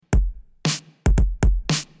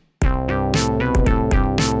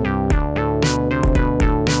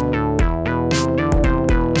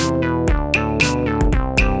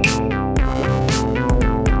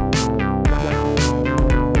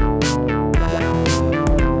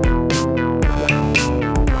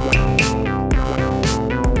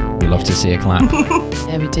love to see a clap.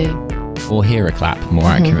 Yeah, we do. Or hear a clap, more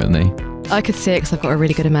accurately. I could see it because I've got a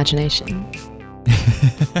really good imagination.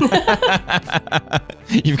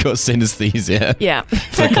 You've got synesthesia Yeah.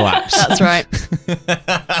 for claps. That's right.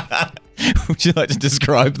 Would you like to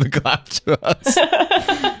describe the clap to us?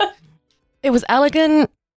 It was elegant,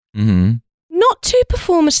 Mm-hmm. not too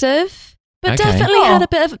performative, but Okay. definitely had a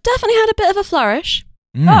bit of a flourish.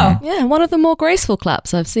 Oh. Yeah, one of the more graceful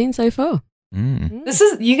claps I've seen so far.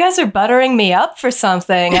 You guys are buttering me up for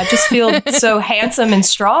something. I just feel so handsome and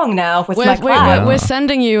strong now with my clap. We're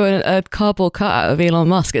sending you a cardboard cutout of Elon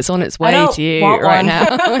Musk. It's on its way don't to you want right one. now.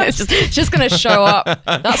 It's just going to show up.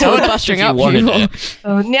 That's what we're buttering You up wanted you it. for.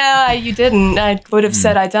 Oh, yeah, you didn't. I would have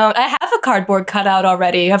said I don't. I have a cardboard cutout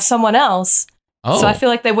already of someone else. Oh. So I feel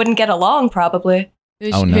like they wouldn't get along, probably.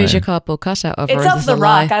 Oh, no. Who's your cardboard cutout of? It's or is of this The a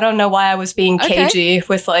lie? Rock. I don't know why I was being Okay. cagey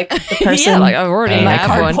with like the person Yeah, like I've already Oh, met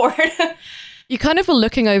okay. everyone. cardboard. You kind of were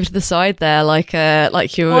looking over to the side there, like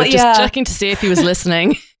you were Well, just yeah. checking to see if he was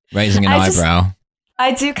listening. Raising an I just- eyebrow.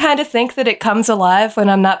 I do kind of think that it comes alive when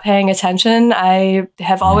I'm not paying attention. I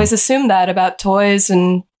have always assumed that about toys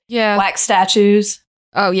and Yeah. wax statues.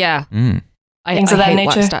 Oh yeah. Mm. Things of that hate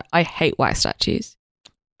nature. I hate wax statues.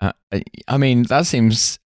 I mean, that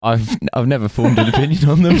seems... I've never formed an opinion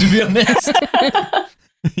on them, to be honest.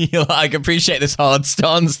 You're like, I appreciate this hard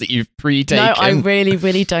stance that you've pre-taken. No, I really,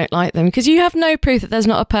 really don't like them because you have no proof that there's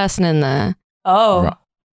not a person in there. Oh.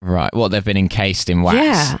 Right. Well, they've been encased in wax.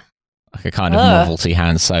 Yeah. Like a kind of Ugh. novelty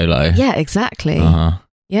Han Solo. Yeah, exactly. Uh-huh.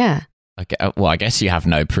 Yeah. Well, I guess you have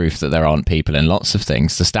no proof that there aren't people in lots of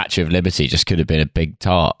things. The Statue of Liberty just could have been a big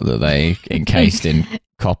tart that they encased in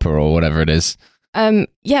copper or whatever it is.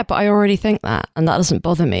 Yeah, but I already think that, and that doesn't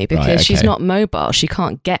bother me because Right, she's okay. not mobile. She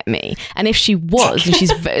can't get me. And if she was, and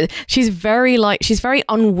she's very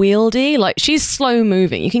unwieldy. Like she's slow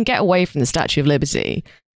moving. You can get away from the Statue of Liberty.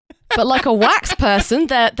 But like a wax person,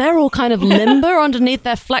 they're all kind of limber underneath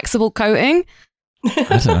their flexible coating.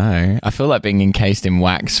 I don't know. I feel like being encased in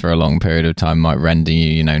wax for a long period of time might render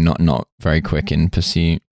you, not very quick in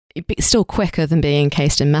pursuit. It's still quicker than being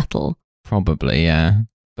encased in metal. Probably, yeah.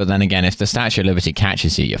 But then again, if the Statue of Liberty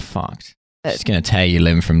catches you, you're fucked. It's going to tear you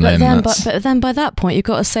limb from limb. But then by that point, you've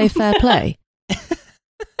got to say fair play.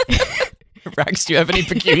 Rax, do you have any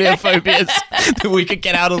peculiar phobias that we could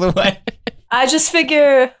get out of the way? I just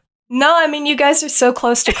figure no, I mean you guys are so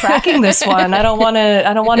close to cracking this one. I don't want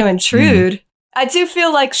to intrude. I do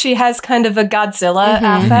feel like she has kind of a Godzilla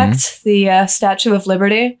affect, the Statue of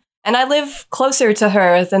Liberty. And I live closer to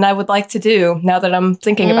her than I would like to do now that I'm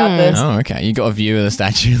thinking about this. Oh, okay. You got a view of the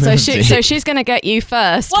Statue of So Liberty. she's going to get you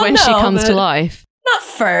first Well, when she no, comes to but- life. Not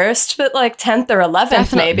first, but like 10th or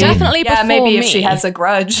 11th maybe. Definitely Yeah, before maybe if me. she has a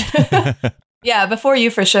grudge. Yeah, before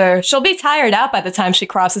you for sure. She'll be tired out by the time she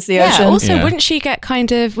crosses the Yeah. ocean. Also, Yeah. wouldn't she get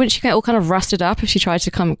all kind of rusted up if she tried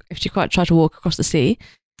to walk across the sea?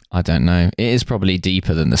 I don't know. It is probably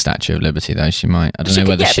deeper than the Statue of Liberty, though. She might. I don't know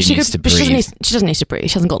whether she needs to but breathe. she doesn't need to breathe.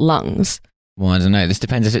 She hasn't got lungs. Well, I don't know. This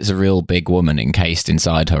depends if it's a real big woman encased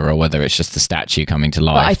inside her or whether it's just the statue coming to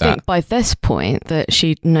life. But I think by this point that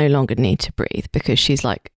she'd no longer need to breathe because she's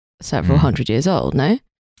like several hundred years old, no?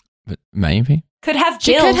 But maybe. Could have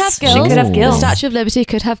She gills. could have gills. She could have Ooh. The gills. Statue of Liberty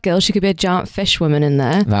could have gills. She could be a giant fish woman in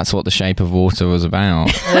there. That's what The Shape of Water was about.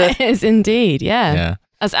 It is indeed, yeah. Yeah.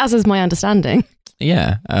 As is my understanding.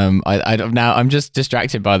 Yeah. I don't, now I'm just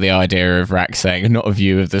distracted by the idea of Rax saying not a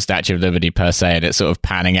view of the Statue of Liberty per se, and it's sort of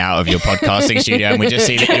panning out of your podcasting studio, and we just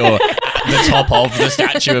see that you're at the top of the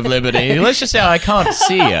Statue of Liberty. Let's just say I can't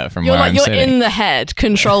see her from You're where like I'm you're sitting. in the head,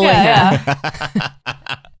 controlling her. Yeah.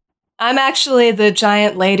 I'm actually the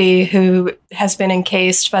giant lady who has been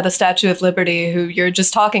encased by the Statue of Liberty, who you're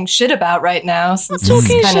just talking shit about right now. Since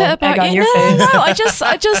Talking it's shit kinda about egg on you. your No, face. no. I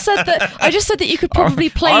just said that you could probably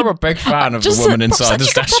play. I'm a big fan of the just woman said- inside the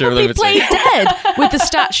you could Statue of probably Liberty. play dead with the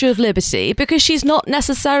Statue of Liberty because she's not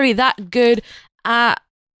necessarily that good at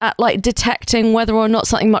like detecting whether or not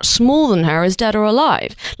something much smaller than her is dead or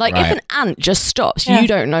alive. Like if Right. an ant just stops, Yeah. you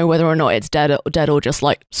don't know whether or not it's dead or just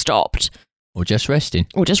like stopped Or just resting.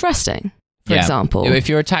 or just resting. For example, If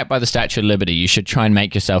you're attacked by the Statue of Liberty, you should try and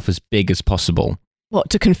make yourself as big as possible. what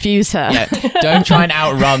to confuse her? Yeah, don't try and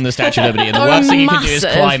outrun the Statue of Liberty. And the Go worst thing you can do is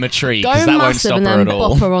massive. climb a tree, Go because that won't massive stop and her then at all.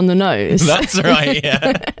 bop her on the nose. That's right,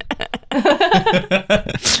 yeah.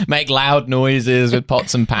 Make loud noises with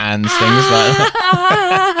pots and pans, things like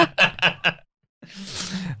that.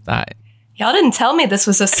 That Y'all didn't tell me this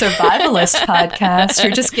was a survivalist podcast.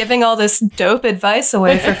 You're just giving all this dope advice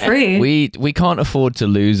away for free. we can't afford to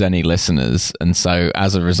lose any listeners, and so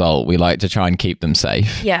as a result, we like to try and keep them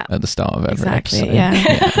safe. Yeah. At the start of every Exactly, episode. yeah.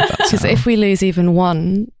 that's Because how- if we lose even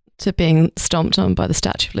one to being stomped on by the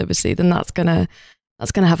Statue of Liberty, then that's gonna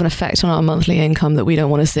have an effect on our monthly income that we don't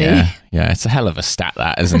want to see. Yeah, it's a hell of a stat,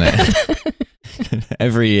 that, isn't it?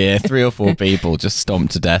 Every year, 3 or 4 people just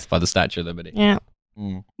stomped to death by the Statue of Liberty. Yeah.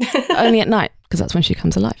 Only at night, because that's when she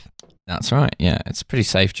comes alive. That's right. Yeah, it's pretty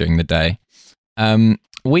safe during the day.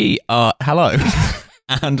 We are hello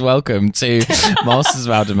and welcome to Masters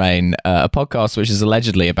of Our Domain, a podcast which is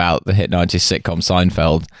allegedly about the hit 90s sitcom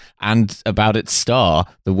Seinfeld and about its star,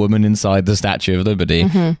 the woman inside the Statue of Liberty.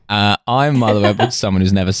 I'm Milo Edwards, someone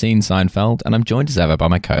who's never seen Seinfeld, and I'm joined as ever by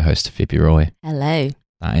my co-host Phoebe Roy. Hello.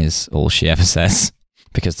 That is all she ever says,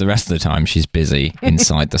 because the rest of the time she's busy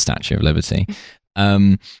inside the Statue of Liberty.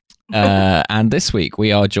 And this week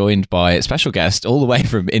we are joined by a special guest all the way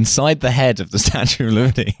from inside the head of the Statue of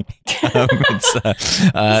Liberty. It's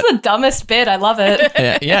the dumbest bit. I love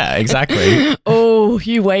it. Yeah, exactly. Oh,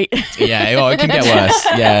 you wait. Yeah, well, it can get worse.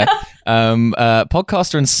 Yeah.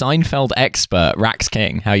 Podcaster and Seinfeld expert, Rax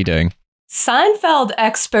King. How are you doing? Seinfeld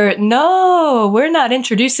expert? No, we're not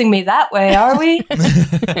introducing me that way, are we?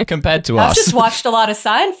 Compared to I've us. just watched a lot of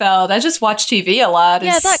Seinfeld. I just watch TV a lot.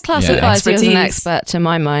 Yeah, that classifies you as an expert to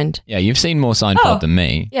my mind. Yeah, you've seen more Seinfeld than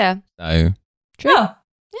me. Yeah. So. True. Oh,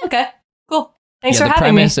 okay. Cool. Thanks for the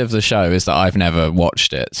having me. premise of the show is that I've never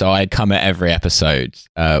watched it, so I come at every episode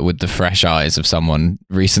with the fresh eyes of someone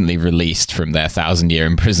recently released from their 1,000-year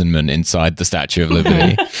imprisonment inside the Statue of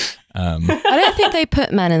Liberty. I don't think they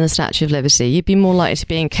put men in the Statue of Liberty. You'd be more likely to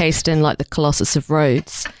be encased in like the Colossus of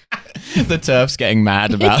Rhodes. The TERFs getting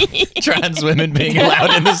mad about trans women being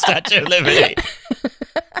allowed in the Statue of Liberty.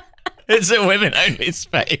 It's a women-only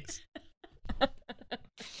space.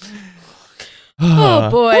 Oh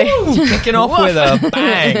boy. Kicking off with a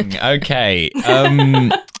bang. Okay.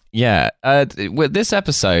 With this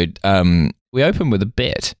episode, we open with a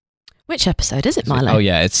bit. Which episode is it, Milo? Oh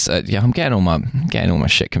yeah, it's I'm getting all my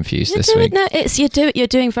shit confused this week. No, you're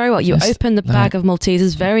doing very well. You open the bag of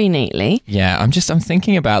Maltesers very neatly. Yeah, I'm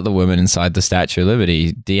thinking about the woman inside the Statue of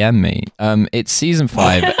Liberty. DM me. It's season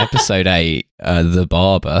 5, episode 8, The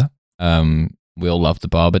Barber. We all love The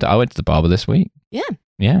Barber. I went to The Barber this week.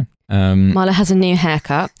 Yeah. Milo has a new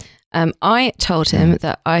haircut. I told him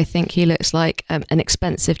that I think he looks like an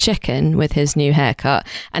expensive chicken with his new haircut,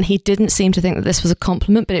 and he didn't seem to think that this was a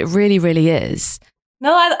compliment, but it really, really is.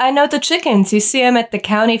 No, I know the chickens. You see them at the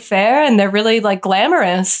county fair, and they're really like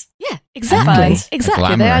glamorous. Yeah, exactly.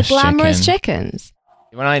 Exactly. They are glamorous chicken. Chickens.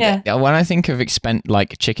 When I think of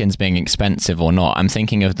like chickens being expensive or not, I'm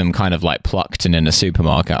thinking of them kind of like plucked and in a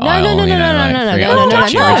supermarket aisle.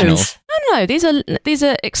 No. These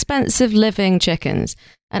are expensive living chickens,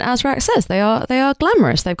 and as Rax says, they are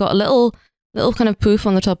glamorous. They've got a little kind of poof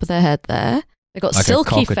on the top of their head there. They've got like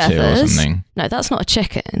silky feathers. Or something. No, that's not a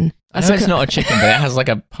chicken. I know it's not a chicken, but it has like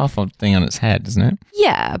a puff of thing on its head, doesn't it?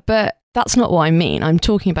 Yeah, but that's not what I mean. I'm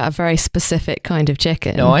talking about a very specific kind of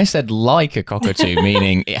chicken. No, I said like a cockatoo,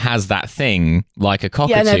 meaning it has that thing like a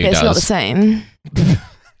cockatoo does. Yeah, no, but it's not the same.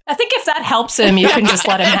 I think if that helps him, you can just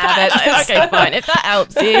let him have it. Okay, fine. If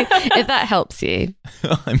that helps you.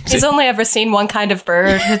 He's only ever seen one kind of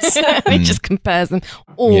bird. He just compares them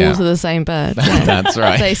all to the same bird. Yeah. That's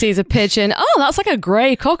right. So he sees a pigeon. Oh, that's like a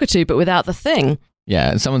grey cockatoo, but without the thing.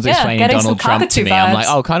 Yeah, and someone's explaining Donald Trump to me. Vibes. I'm like,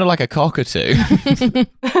 oh, kind of like a cockatoo. What's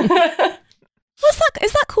that?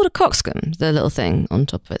 Is that called a cockscomb? The little thing on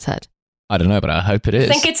top of its head. I don't know, but I hope it is.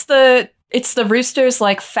 I think it's the rooster's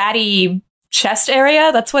like fatty chest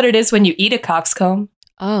area. That's what it is when you eat a cockscomb.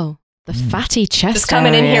 Oh, the fatty chest. Just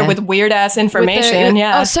coming in here with weird ass information.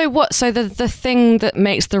 Oh, so what? So the thing that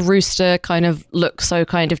makes the rooster kind of look so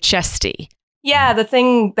kind of chesty. Yeah, the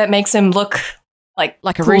thing that makes him look like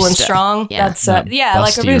a cool rooster and strong. Yeah, that's like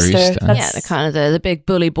a rooster. That's, the kind of the big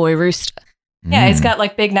bully boy rooster. Yeah, he's got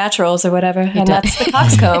like big naturals or whatever, and that's the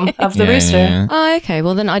cockscomb of the rooster. Yeah. Oh, okay.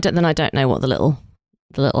 Well, then I don't know what the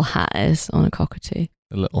little hat is on a cockatoo.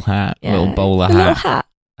 The little hat, little bowler hat. Little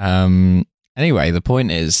hat. Anyway, the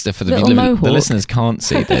point is that the listeners can't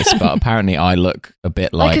see this, but apparently I look a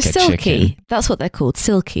bit like a silky chicken. That's what they're called,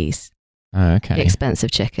 silkies. Oh, okay. The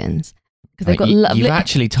expensive chickens. Because they've got You've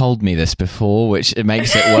actually told me this before, which it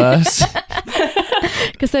makes it worse.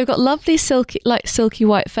 Because they've got lovely silky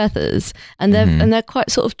white feathers, and they're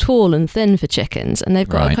quite sort of tall and thin for chickens, and they've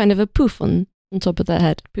got a kind of a poof on top of their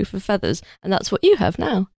head, poof of feathers, and that's what you have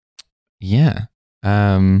now. Yeah.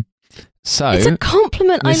 So it's a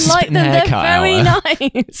compliment. I like them. They're very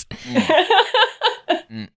nice.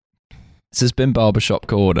 This has been Barbershop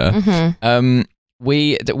Corner. Mm-hmm.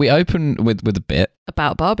 We open with a bit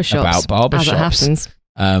about barbershops. As it happens.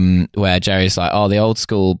 Where Jerry's like, oh, the old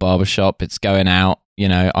school barbershop, it's going out. You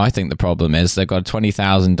know, I think the problem is they've got a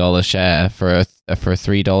 $20,000 share for a a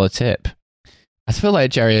 $3 tip. I feel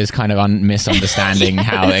like Jerry is kind of misunderstanding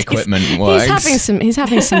how equipment works. He's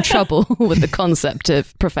having some trouble with the concept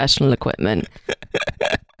of professional equipment.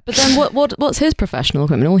 But then what's his professional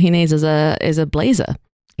equipment? All he needs is a blazer.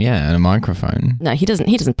 Yeah, and a microphone. No, he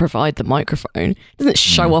doesn't provide the microphone. He doesn't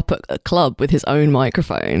show up at a club with his own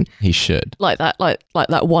microphone. He should. Like that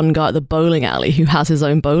one guy at the bowling alley who has his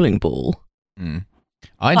own bowling ball.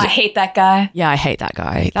 I hate that guy. Yeah, I hate that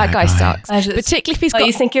guy. That guy sucks. Particularly if he's got...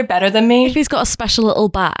 you think you're better than me? If he's got a special little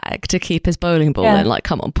bag to keep his bowling ball in, like,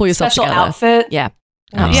 come on, pull yourself special together. Outfit? Yeah.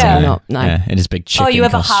 Absolutely not. No. Yeah, it is big chicken you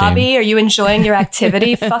have costume. a hobby? Are you enjoying your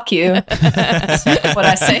activity? Fuck you. That's what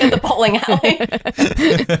I say in the bowling alley.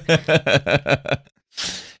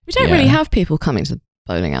 We don't really have people coming to the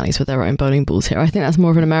bowling alleys with their own bowling balls here. I think that's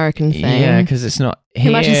more of an American thing. Yeah, because it's not here.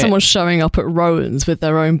 Imagine someone showing up at Rowan's with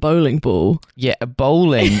their own bowling ball. Yeah,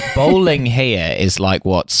 bowling here is like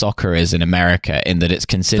what soccer is in America, in that it's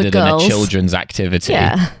considered a children's activity.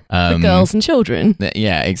 Yeah, for girls and children.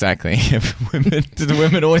 Yeah, exactly. Do the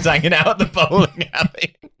women always hanging out at the bowling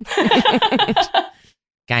alley?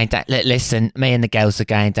 Listen, me and the girls are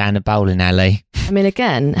going down the bowling alley. I mean,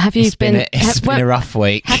 again, it's been a rough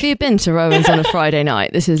week. Have you been to Rowan's on a Friday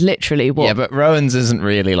night? This is literally what... Yeah, but Rowan's isn't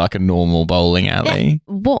really like a normal bowling alley.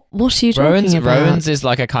 What are you talking about? Rowan's is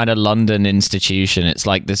like a kind of London institution. It's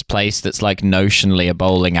like this place that's like notionally a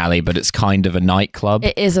bowling alley, but it's kind of a nightclub.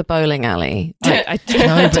 It is a bowling alley. No,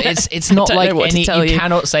 but it's not like any... You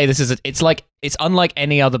cannot say this is... It's unlike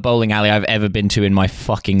any other bowling alley I've ever been to in my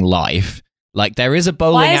fucking life. Like, there is a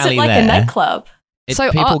bowling alley there. Why is it like a nightclub?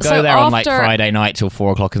 People go there on like Friday night till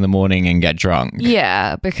 4 o'clock in the morning and get drunk.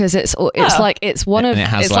 Yeah, because it's one of the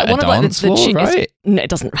cheapest. Right? No, it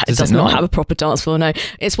doesn't. It does not have a proper dance floor. No,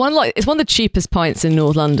 it's one of the cheapest pints in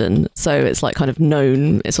North London. So it's like kind of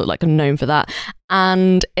known. It's sort of like known for that.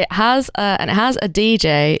 And it has a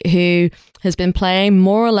DJ who has been playing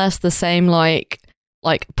more or less the same like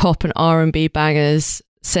pop and R&B bangers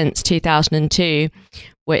since 2002,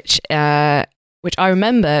 which I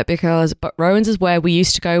remember because Rowan's is where we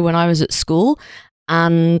used to go when I was at school,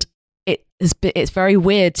 and it's very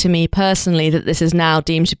weird to me personally that this is now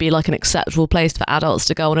deemed to be like an acceptable place for adults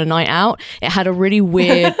to go on a night out. It had a really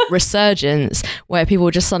weird resurgence where people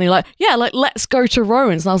were just suddenly like, yeah, like let's go to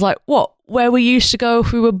Rowan's, and I was like, what? Where we used to go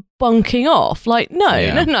if we were bunking off? Like, no,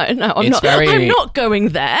 I'm not going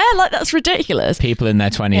there. Like, that's ridiculous. People in their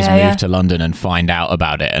 20s move to London and find out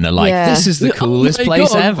about it and are like, this is the coolest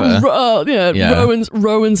place ever.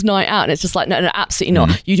 Rowan's night out. And it's just like, no, absolutely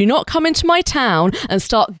not. You do not come into my town and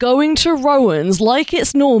start going to Rowan's like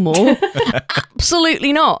it's normal.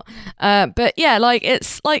 Absolutely not. But yeah,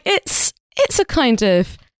 it's a kind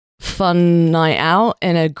of fun night out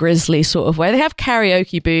in a grisly sort of way. They have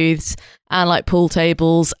karaoke booths and like pool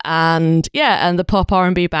tables and the pop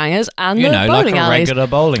R&B bangers and the bowling alleys. Regular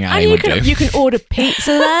bowling alley and you can order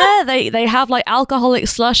pizza there. They have like alcoholic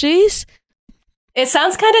slushies. It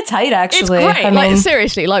sounds kind of tight, actually. It's great.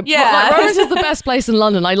 Seriously, Rowan's is the best place in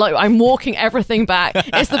London. I'm walking everything back.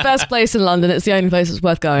 It's the best place in London. It's the only place that's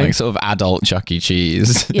worth going. Like sort of adult Chuck E.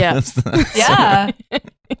 Cheese. Yeah. Yeah.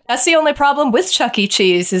 That's the only problem with Chuck E.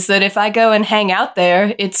 Cheese is that if I go and hang out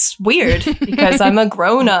there, it's weird because I'm a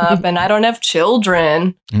grown-up and I don't have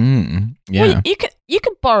children. Yeah. Well, you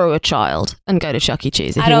could borrow a child and go to Chuck E.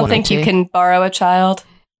 Cheese if you wanted to. I don't think you can borrow a child.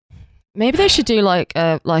 Maybe they should do like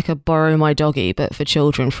a borrow my doggy, but for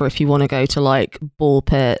children, for if you want to go to like ball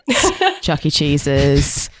pits, Chuck E.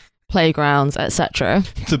 Cheese's, playgrounds, etc.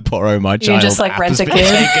 To borrow my child. You just like rent a kid.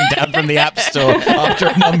 Taken down from the App Store after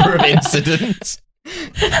a number of incidents.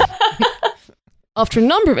 After a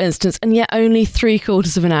number of incidents, and yet only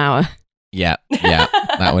 3/4 of an hour. Yeah,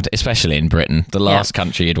 that would, especially in Britain, the last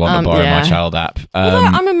country you'd want to borrow my child app.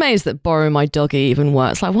 I'm amazed that borrow my doggy even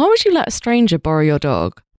works. Like, why would you let a stranger borrow your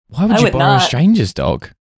dog? Why would you borrow a stranger's dog?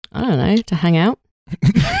 I don't know, to hang out.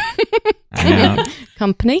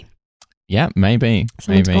 Company. Yeah, maybe.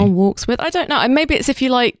 Someone to go on walks with. I don't know. Maybe it's if you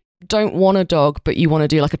like don't want a dog, but you want to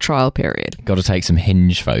do like a trial period. Got to take some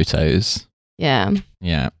Hinge photos. Yeah.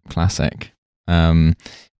 Yeah, classic.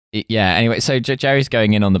 Anyway, so Jerry's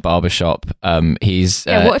going in on the barbershop. He's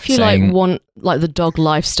what if you want like the dog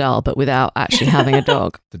lifestyle but without actually having a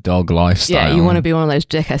dog? The dog lifestyle. Yeah, you want to be one of those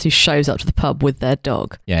dickheads who shows up to the pub with their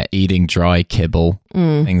dog. Yeah, eating dry kibble,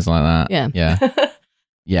 things like that. Yeah.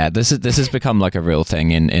 Yeah, this has become like a real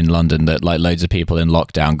thing in London that like loads of people in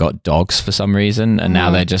lockdown got dogs for some reason, and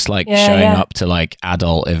now they're just like showing up to like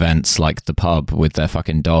adult events like the pub with their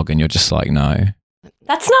fucking dog, and you're just like, no.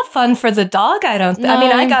 That's not fun for the dog, I don't think. No. I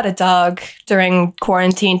mean, I got a dog during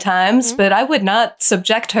quarantine times, but I would not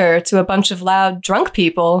subject her to a bunch of loud drunk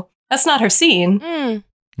people. That's not her scene. Mm.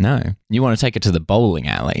 No. You want to take her to the bowling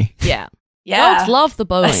alley. Yeah. Yeah. Dogs love the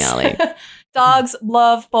bowling alley. Dogs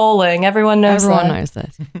love bowling. Everyone knows Everyone that. knows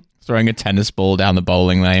this. Throwing a tennis ball down the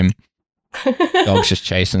bowling lane. Dog's just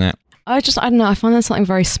chasing it. I don't know. I find there's something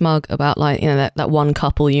very smug about, like, you know, that one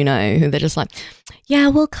couple, you know, who they're just like, yeah,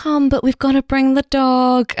 we'll come, but we've got to bring the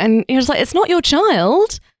dog. And you're just like, it's not your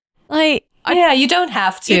child. Like, Yeah, you don't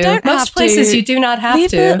have to. You don't Most have to. places you do not have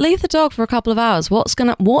to. leave the dog for a couple of hours. What's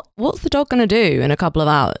the dog gonna do in a couple of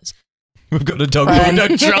hours? We've got a dog, but we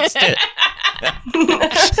don't trust it.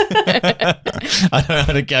 I don't know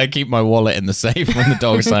how to keep my wallet in the safe when the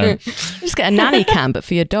dog's home. Just get a nanny cam, but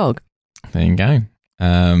for your dog. There you go.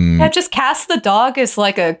 Yeah, just cast the dog as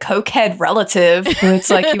like a cokehead relative. It's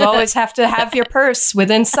like you always have to have your purse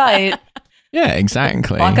within sight. Yeah,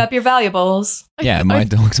 exactly. Lock up your valuables. Yeah, my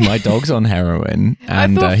dog's on heroin,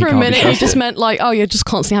 and I thought he for a can't be minute you trusted. just meant like, oh, you just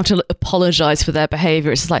constantly have to apologize for their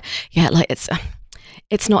behavior. It's just like, yeah, like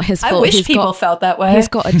it's not his fault. I wish people felt that way. He's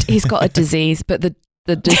got a disease, but the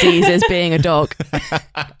disease is being a dog.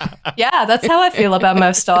 Yeah, that's how I feel about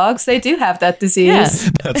most dogs. They do have that disease. Yeah.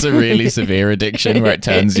 That's a really severe addiction where it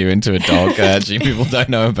turns you into a dog. People don't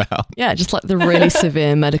know about. Yeah, just like the really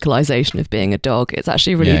severe medicalization of being a dog. It's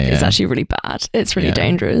actually really, it's actually really bad. It's really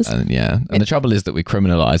dangerous. And the trouble is that we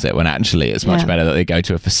criminalize it when actually it's much better that they go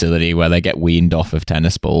to a facility where they get weaned off of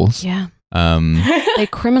tennis balls. Yeah. They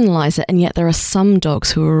criminalize it, and yet there are some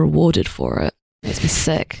dogs who are rewarded for it. Makes me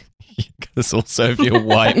sick. Because also, if you're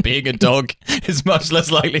white, being a dog is much less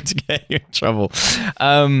likely to get you in trouble.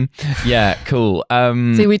 Yeah, cool.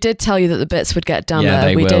 See, we did tell you that the bits would get dumber. Yeah,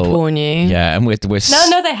 they we did will. warn you. Yeah, and we're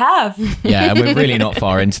No, they have. yeah, and we're really not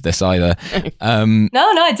far into this either. No,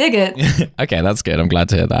 I dig it. Okay, that's good. I'm glad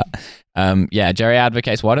to hear that. Yeah, Jerry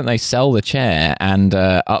advocates, why don't they sell the chair and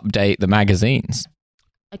update the magazines?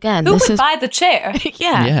 Again, Who this would is buy the chair?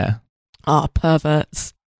 Yeah. Oh,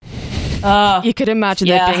 perverts. Oh, You could imagine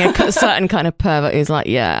there being a certain kind of pervert who's like,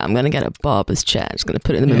 yeah, I'm going to get a barber's chair. Just going to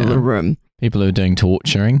put it in the middle of the room. People who are doing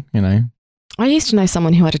torturing, you know. I used to know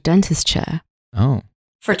someone who had a dentist chair. Oh.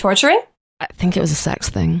 for torturing? I think it was a sex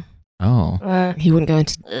thing. Oh. He wouldn't go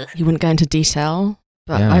into detail,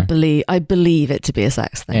 but Yeah. I believe it to be a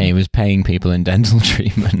sex thing. Yeah, he was paying people in dental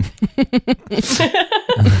treatment.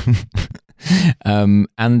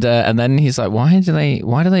 And then he's like, why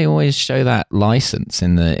do they always show that license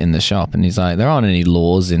in the shop? And he's like, there aren't any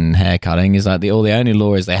laws in hair cutting. He's like, the only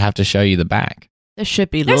law is they have to show you the back. There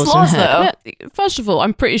should be There's laws, laws, in hair. though. Yeah, first of all,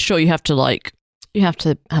 I'm pretty sure you have to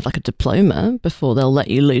have like a diploma before they'll let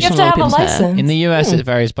you loose You have on to other have a people's hair. license. In the US, it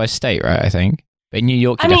varies by state, right? I think. But in New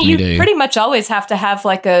York, you I mean, definitely you do. pretty much always have to have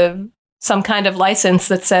like some kind of license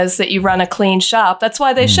that says that you run a clean shop. That's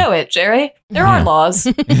why they show it, Jerry. There are laws.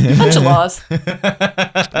 A bunch of laws. Do they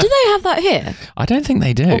have that here? I don't think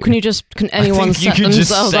they do. Or can anyone think you set can just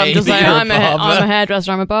themselves up say to that say, you're a I'm a barber."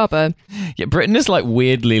 hairdresser, I'm a barber. Yeah, Britain is like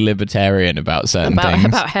weirdly libertarian about certain things.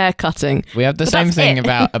 About hair cutting. We have the But same that's thing it.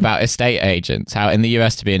 about estate agents. How in the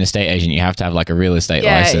US to be an estate agent, you have to have like a real estate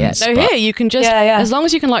license. No, but- here you can just, as long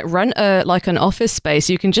as you can like rent like an office space,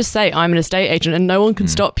 you can just say, I'm an estate agent and no one can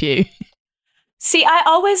stop you. See,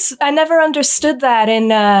 I never understood that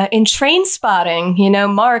in Train Spotting. You know,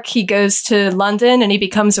 Mark, he goes to London and he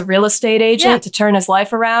becomes a real estate agent to turn his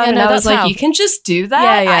life around. Yeah, and no, I was that's like, how. you can just do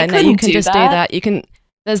that? I no, couldn't you can do just that. do that. You can.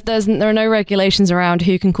 There are no regulations around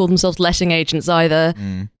who can call themselves letting agents either,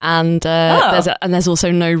 and there's also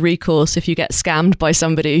no recourse if you get scammed by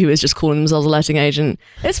somebody who is just calling themselves a letting agent.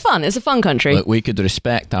 It's fun. It's a fun country. Look, we could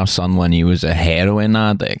respect our son when he was a heroin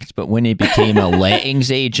addict, but when he became a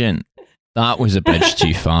lettings agent, that was a bridge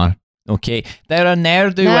too far. Okay, there are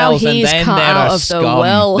ne'er-do-wells, and he's then cut there out are of the scum.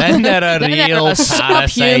 well. Then there are Then there real are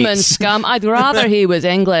subhuman parasites. scum. I'd rather he was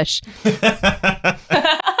English,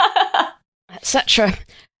 etc.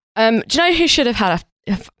 Do you know who should have had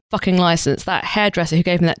a fucking license? That hairdresser who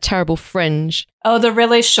gave him that terrible fringe. Oh, the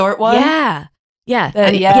really short one? Yeah. Yeah.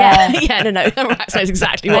 No. Rax knows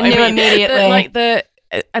exactly what I I knew mean. immediately.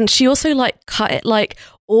 And she also like cut it like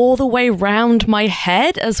all the way round my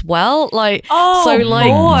head as well. Like, Oh, so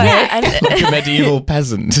like, boy. yeah. Like a medieval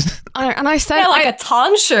peasant. I sent Yeah, like a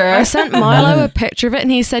tonsure. I sent Milo a picture of it, and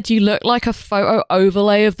he said, "You look like a photo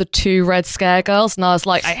overlay of the two Red Scare girls." And I was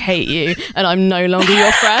like, "I hate you, and I'm no longer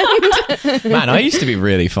your friend." Man, I used to be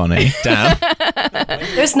really funny. Damn.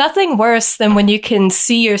 There's nothing worse than when you can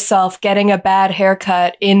see yourself getting a bad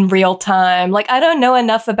haircut in real time. Like, I don't know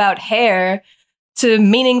enough about hair to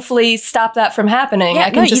meaningfully stop that from happening. Yeah, I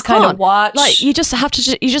can no, just you kind can't. of watch. Like, you just have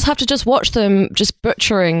to just watch them just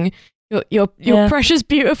butchering Your precious,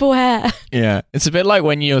 beautiful hair. Yeah, it's a bit like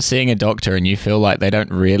when you're seeing a doctor and you feel like they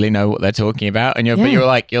don't really know what they're talking about, and you're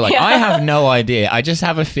like, I have no idea. I just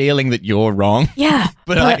have a feeling that you're wrong. Yeah,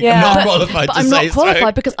 but I'm not qualified to say so. I'm not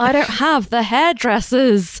qualified because I don't have the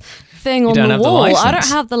hairdresser's thing on the wall. I don't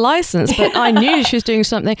have the license, but I knew she was doing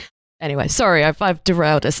something. Anyway, sorry, I've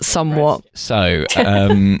derailed us somewhat. So,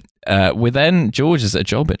 then George is at a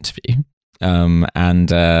job interview. And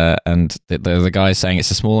the guy's saying it's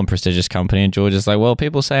a small and prestigious company, and George is like, well,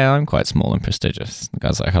 people say I'm quite small and prestigious. The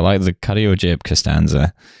guy's like, I like the cut of your jib,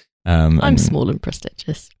 Costanza. I'm small and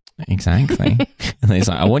prestigious. Exactly. And he's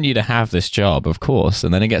like, I want you to have this job, of course.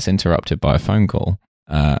 And then it gets interrupted by a phone call.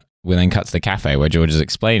 We then cut to the cafe where George is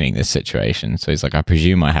explaining this situation. So he's like, I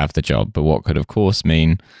presume I have the job, but what could, of course,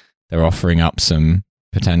 mean they're offering up some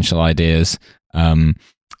potential ideas.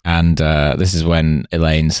 And this is when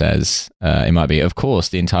Elaine says, it might be, of course,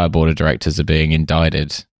 the entire board of directors are being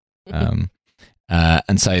indicted. And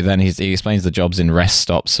so then he explains the jobs in rest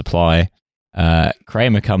stop supply.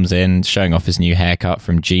 Kramer comes in, showing off his new haircut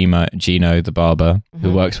from Gino the barber,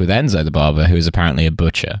 who works with Enzo the barber, who is apparently a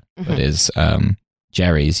butcher, but is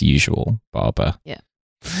Jerry's usual barber. Yeah.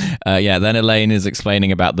 Then Elaine is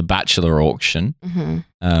explaining about the bachelor auction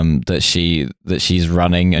that she's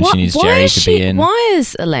running, and she needs Jerry to be in. Why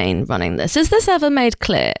is Elaine running this? Is this ever made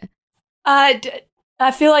clear?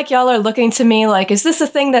 I feel like y'all are looking to me like, is this a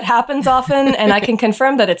thing that happens often? And I can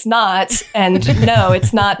confirm that it's not. And no,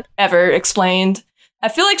 it's not ever explained. I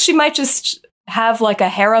feel like she might just have like a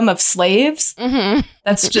harem of slaves.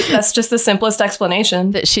 That's just the simplest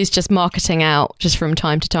explanation. That she's just marketing out just from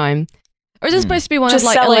time to time. Or is it supposed to be one just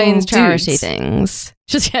of like Elaine's charity dudes.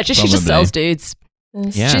 She just sells dudes.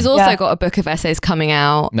 Yeah. She's also got a book of essays coming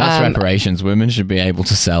out. That's reparations. Women should be able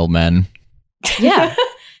to sell men. Yeah.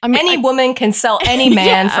 I mean, any woman can sell any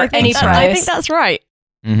man for any price. I think that's right.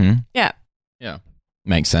 Yeah. Yeah.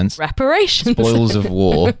 Makes sense. Reparations. Spoils of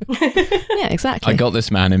war. Yeah, exactly. I got this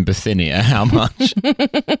man in Bithynia. How much?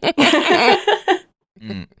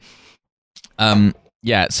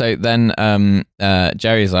 Yeah, so then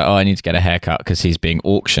Jerry's like, I need to get a haircut because he's being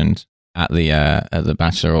auctioned at the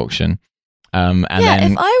bachelor auction. Then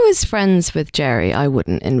if I was friends with Jerry, I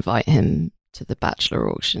wouldn't invite him to the bachelor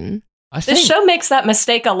auction. This show makes that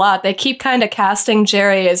mistake a lot. They keep kind of casting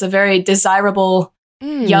Jerry as a very desirable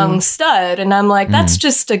young stud, and I'm like, that's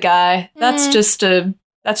just a guy. That's just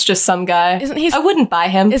some guy. I wouldn't buy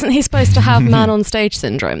him. Isn't he supposed to have man on stage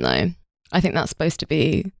syndrome though? I think that's supposed to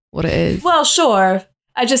be what it is. Well, sure.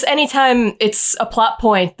 Anytime it's a plot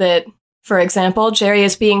point that, for example, Jerry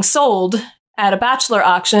is being sold at a bachelor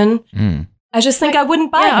auction, I just think I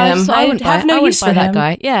wouldn't buy him. I would have no use for that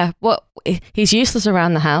guy. Yeah, well, he's useless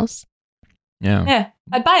around the house. Yeah.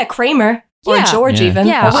 I'd buy a Kramer or a George even.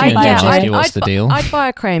 Yeah, what's the deal? I'd buy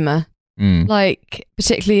a Kramer. Like,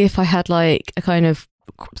 particularly if I had like a kind of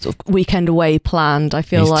sort of weekend away planned. I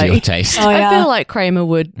feel like to your taste. I feel like Kramer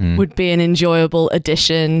would be an enjoyable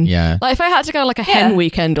addition. Yeah. Like if I had to go like a hen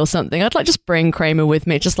weekend or something, I'd like just bring Kramer with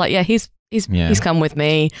me. Just like, he's come with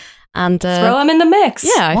me. And throw him in the mix.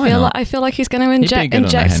 Yeah, I feel like he's going to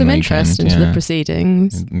inject some interest into the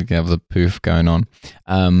proceedings. Have the poof going on.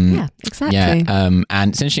 Yeah, exactly. Yeah,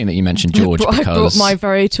 and it's interesting that you mentioned George I because brought my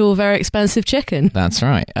very tall, very expensive chicken. That's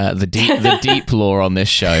right. The deep lore on this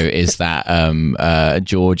show is that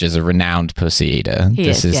George is a renowned pussy eater.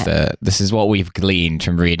 This is what we've gleaned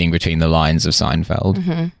from reading between the lines of Seinfeld.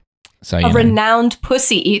 Mm-hmm. So renowned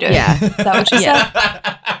pussy eater. Yeah, is that what you said?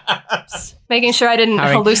 Making sure I didn't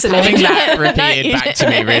hallucinate. Having that repeated back to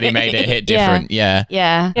me really made it hit different. Yeah.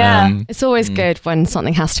 It's always good when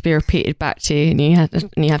something has to be repeated back to you, and you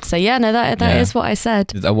have to say, that is what I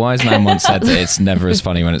said. A wise man once said that it's never as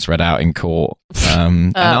funny when it's read out in court,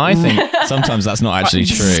 and I think sometimes that's not actually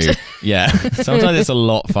true. Yeah, sometimes it's a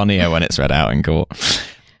lot funnier when it's read out in court.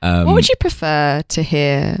 What would you prefer to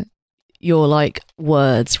hear your like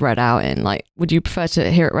words read out in? Like, would you prefer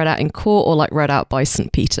to hear it read out in court or like read out by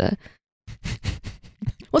St. Peter?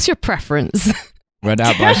 What's your preference? Read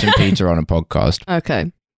out by St. Peter on a podcast.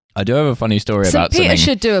 Okay. I do have a funny story about St. Peter something.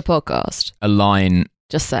 should do a podcast. A line.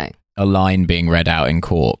 Just saying. A line being read out in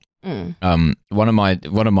court. One of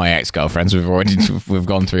my ex-girlfriends, we've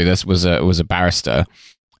gone through this, was a barrister.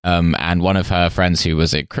 And one of her friends who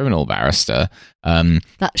was a criminal barrister,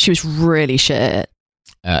 that she was really shit.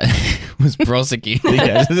 Was prosecuted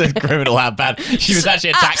as a criminal. How bad she was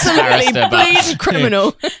actually a tax barrister, but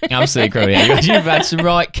criminal. Absolutely criminal. Yeah, you've had some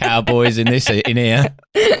right cowboys in here.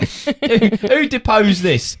 Who deposed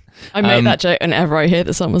this? I make that joke whenever I hear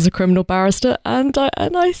that someone's a criminal barrister, and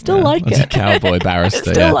I still like It's it. a cowboy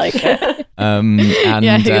barrister. Still like it. And,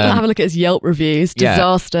 have a look at his Yelp reviews.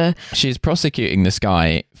 Disaster. She's prosecuting this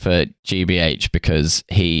guy for GBH because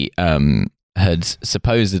he had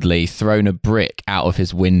supposedly thrown a brick out of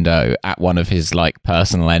his window at one of his like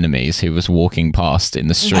personal enemies who was walking past in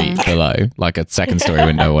the street below, like a second story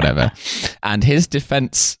window or whatever. And his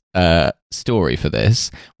defense story for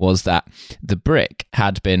this was that the brick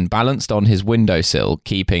had been balanced on his windowsill,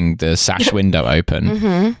 keeping the sash window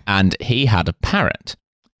open, and he had a parrot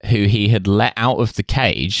who he had let out of the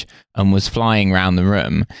cage and was flying around the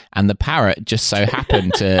room, and the parrot just so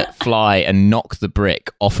happened to fly and knock the brick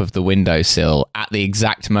off of the windowsill at the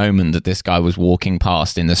exact moment that this guy was walking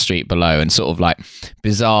past in the street below, and sort of like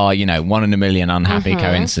bizarre, one in a million unhappy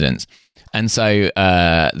coincidence. And so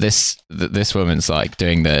this woman's like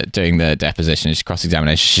doing the deposition, she's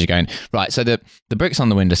cross-examination, she's going, right, so the brick's on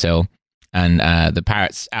the windowsill and the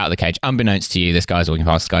parrot's out of the cage. Unbeknownst to you, this guy's walking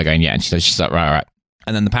past, the guy going, yeah, and she's like, right.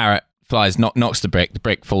 And then the parrot flies, knocks the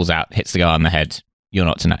brick falls out, hits the guy on the head. You're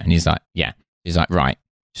not to know. And he's like, yeah. She's like, right.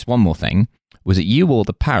 Just one more thing. Was it you or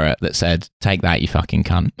the parrot that said, take that, you fucking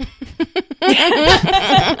cunt?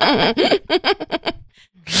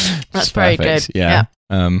 That's very good. Yeah.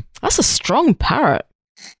 That's a strong parrot.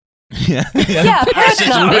 Yeah, parrot's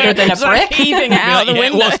not bigger than a brick. Heaving out the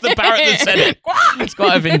window. It was the parrot that said it. It's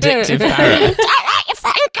quite a vindictive parrot.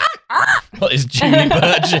 What is Julie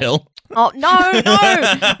Burchill? Oh,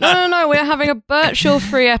 no. We're having a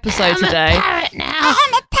Burchill-free episode today.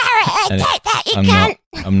 I'm a parrot. I take that, you can't.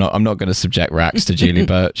 I'm not going to subject Rax to Julie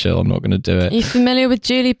Burchill. I'm not going to do it. Are you familiar with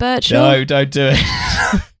Julie Burchill? No, don't do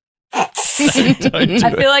it.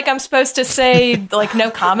 I feel like I'm supposed to say like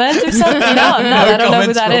no comment or something. No, I'm not. I don't know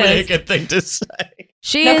who that is. A good thing to say.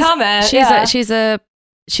 No comment.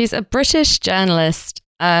 She's a British journalist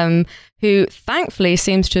who thankfully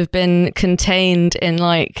seems to have been contained in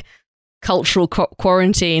like cultural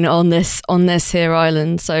quarantine on this here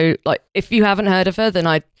island. So like if you haven't heard of her, then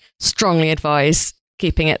I strongly advise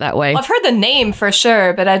keeping it that way. I've heard the name for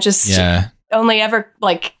sure, but I just only ever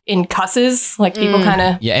like in cusses, like people kind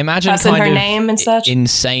of imagine cussing kind her of name and such.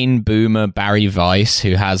 Insane boomer Barry Weiss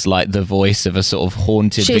who has like the voice of a sort of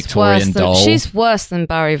haunted Victorian doll. She's worse than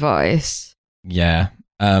Barry Weiss. Yeah.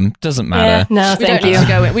 Doesn't matter. Yeah,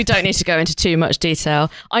 no, we don't need to go into too much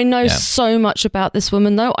detail. I know so much about this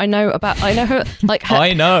woman, though. I know her like her,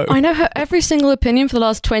 I know her every single opinion for the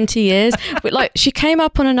last 20 years. But, like she came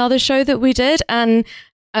up on another show that we did, and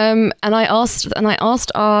I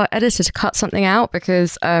asked our editor to cut something out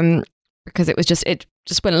because it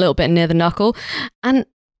just went a little bit near the knuckle, and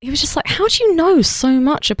he was just like, "How do you know so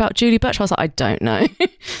much about Julie Burchill?" I was like, "I don't know."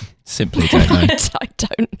 Simply don't know. I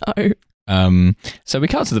don't know. So we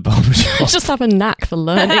cut to the barbershop. Just have a knack for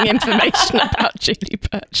learning information about Julie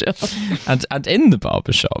Burchill. And in the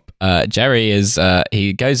barbershop, Jerry is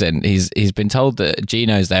he goes in. He's been told that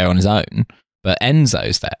Gino's there on his own, but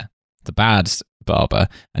Enzo's there, the bad barber,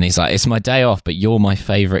 and he's like, "It's my day off, but you're my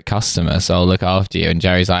favorite customer, so I'll look after you." And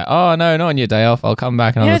Jerry's like, "Oh no, not on your day off. I'll come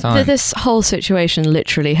back another time." This whole situation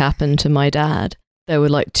literally happened to my dad. There were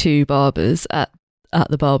like two barbers at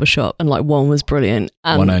the barbershop, and like one was brilliant.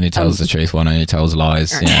 And, one only tells the truth, one only tells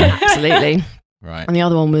lies. Yeah, absolutely. Right. And the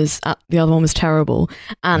other one was terrible.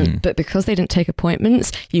 And but because they didn't take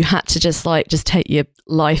appointments, you had to just take your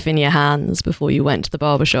life in your hands before you went to the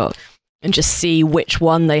barbershop and just see which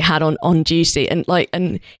one they had on duty. And like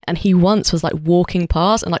and he once was like walking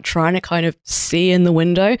past and like trying to kind of see in the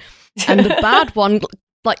window, and the bad one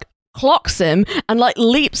like clocks him and like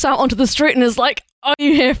leaps out onto the street and is like, "Are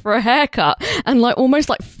you here for a haircut?" And like almost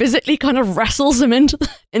like physically kind of wrestles him into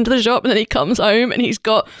the shop, and then he comes home and he's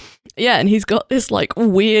got this like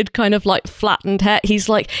weird kind of like flattened hair.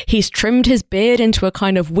 He's trimmed his beard into a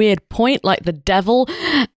kind of weird point like the devil.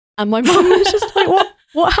 And my mum was just like,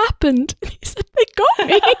 what happened? And he said, "They got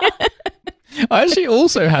me." I actually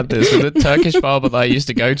also had this with a Turkish barber that I used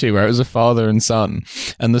to go to, where it was a father and son,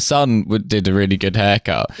 and the son did a really good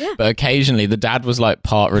haircut, but occasionally the dad was like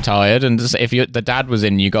part retired, and if the dad was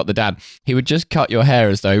in, you got the dad, he would just cut your hair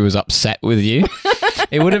as though he was upset with you.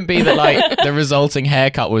 It wouldn't be that like the resulting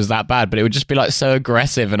haircut was that bad, but it would just be like so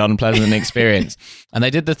aggressive and unpleasant an experience. And they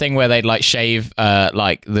did the thing where they'd like shave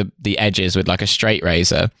like the edges with like a straight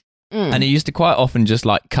razor. And he used to quite often just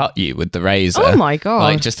like cut you with the razor. Oh my god!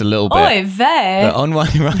 Like just a little bit. Oy vey.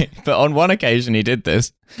 But on one occasion he did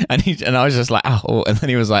this, and I was just like, "Oh!" And then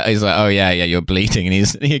he's like, "Oh yeah, you're bleeding," and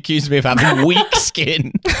he accused me of having weak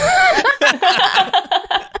skin,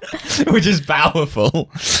 which is powerful.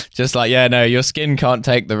 Just like, yeah, no, your skin can't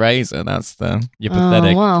take the razor. You're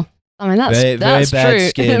pathetic. Oh wow. I mean, that's very bad true.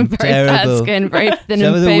 skin. Very Terrible. bad skin, very thin Some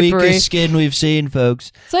and of the papery. weakest skin we've seen,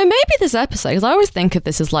 folks. So maybe this episode, because I always think of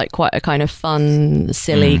this as like quite a kind of fun,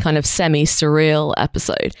 silly, kind of semi-surreal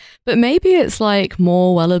episode, but maybe it's like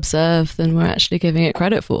more well-observed than we're actually giving it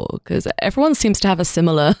credit for, because everyone seems to have a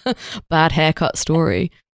similar bad haircut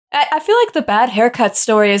story. I feel like the bad haircut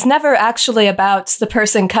story is never actually about the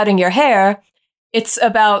person cutting your hair. It's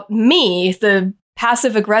about me, the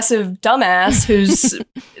passive-aggressive dumbass who's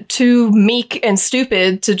too meek and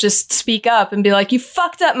stupid to just speak up and be like, you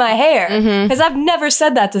fucked up my hair. Because I've never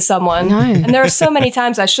said that to someone. No. And there are so many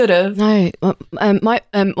times I should have. No,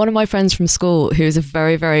 one of my friends from school, who is a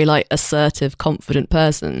very, very like assertive, confident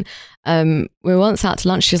person, we were once out to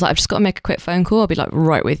lunch. She's like, I've just got to make a quick phone call. I'll be like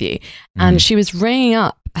right with you. And she was ringing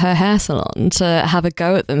up her hair salon to have a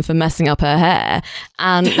go at them for messing up her hair,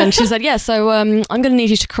 and then she said, "Yeah, so I'm going to need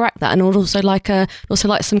you to correct that, and also like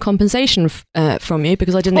some compensation from you,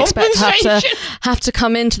 because I didn't expect to have to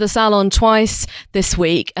come into the salon twice this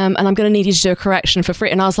week, and I'm going to need you to do a correction for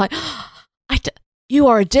free." And I was like, You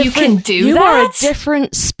are a different. You can do you that? are a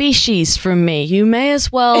different species from me. You may as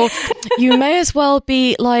well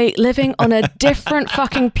be like living on a different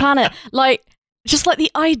fucking planet. Like, just like the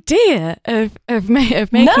idea of making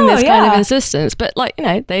this kind of insistence. But like,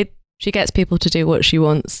 she gets people to do what she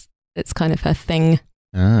wants. It's kind of her thing.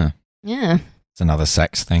 Ah, Yeah, it's another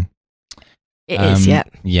sex thing. it is. Yeah.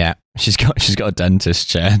 Yeah. She's got a dentist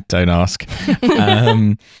chair. Don't ask.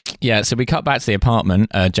 Yeah. So we cut back to the apartment.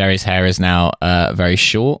 Jerry's hair is now very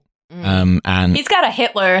short. And He's got a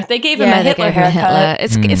Hitler. They gave him a Hitler haircut.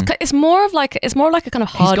 It's more of like a kind of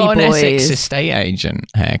he's Hardy got an Boys. Essex estate agent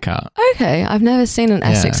haircut. Okay, I've never seen an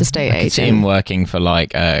Essex estate I could see him agent. working for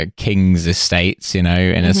like King's Estates, in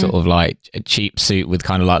a sort of like a cheap suit with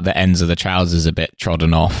kind of like the ends of the trousers a bit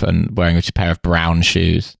trodden off and wearing a pair of brown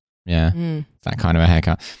shoes. Yeah, that kind of a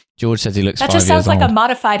haircut. George says he looks 5 That years just sounds like old. a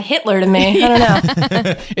modified Hitler to me. I don't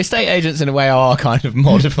know. Estate agents in a way are kind of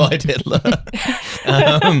modified Hitler.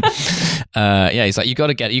 Yeah, he's like, you got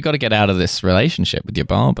to get out of this relationship with your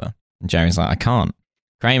barber. And Jerry's like, I can't.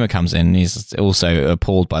 Kramer comes in. He's also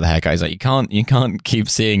appalled by the haircut. He's like, you can't keep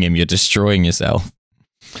seeing him. You're destroying yourself.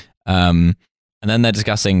 And then they're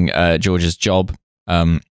discussing George's job.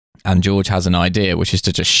 And George has an idea, which is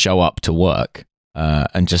to just show up to work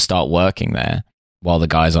and just start working there while the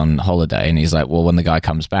guy's on holiday. And he's like, well, when the guy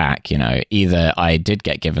comes back, either I did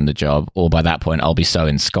get given the job, or by that point I'll be so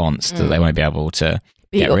ensconced that they won't be able to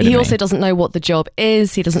get rid of me. He also doesn't know what the job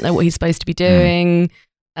is. He doesn't know what he's supposed to be doing,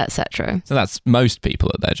 etc. So that's most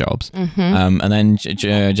people at their jobs. And then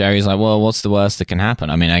Jerry's like, well, what's the worst that can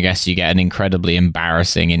happen? I mean, I guess you get an incredibly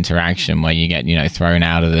embarrassing interaction where you get, thrown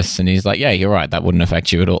out of this. And he's like, yeah, you're right. That wouldn't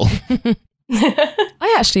affect you at all.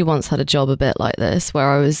 I actually once had a job a bit like this,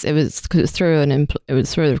 where it was through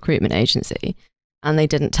a recruitment agency, and they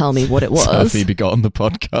didn't tell me what it was. So Phoebe got on the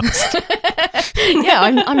podcast. Yeah,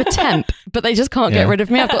 I'm a temp, but they just can't get rid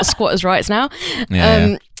of me. I've got squatters' rights now.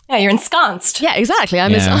 Yeah, you're ensconced. Yeah, exactly.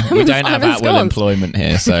 We don't have at-will employment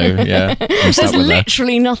here, so yeah. There's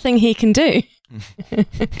literally nothing he can do.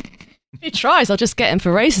 If he tries, I'll just get him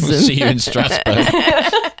for racism. We'll see you in Strasbourg.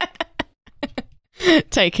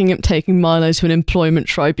 taking Milo to an employment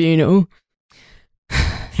tribunal.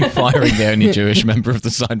 Firing the only Jewish member of the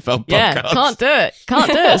Seinfeld podcast. Yeah, can't do it.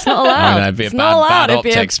 It's not allowed. No, it'd be It's not allowed. It'd be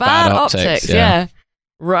a optics, bad optics. Yeah.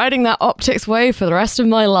 Riding that optics wave for the rest of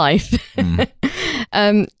my life.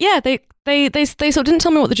 Yeah, they sort of didn't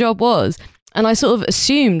tell me what the job was, and I sort of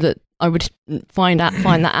assumed that I would find that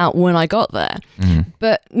out when I got there.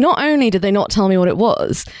 But not only did they not tell me what it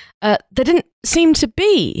was, there didn't seem to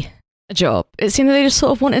be a job. It seemed that they just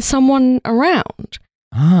sort of wanted someone around.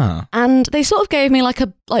 And they sort of gave me like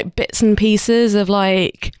bits and pieces of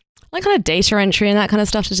like kind of data entry and that kind of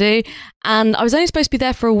stuff to do. And I was only supposed to be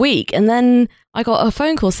there for a week, and then I got a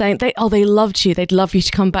phone call saying they loved you. They'd love you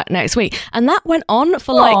to come back next week. And that went on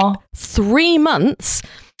for like 3 months.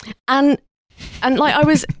 And like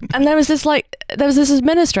there was this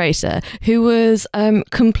administrator who was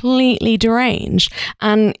completely deranged,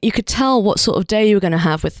 and you could tell what sort of day you were going to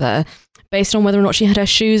have with her based on whether or not she had her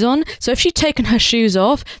shoes on. So if she'd taken her shoes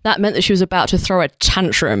off, that meant that she was about to throw a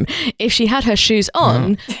tantrum. If she had her shoes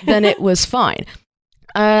on, then it was fine.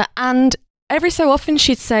 And every so often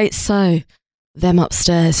she'd say, so them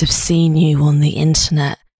upstairs have seen you on the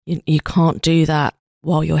internet. You can't do that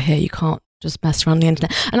while you're here. You can't just mess around the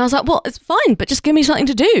internet. And I was like, well, it's fine, but just give me something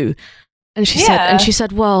to do. And she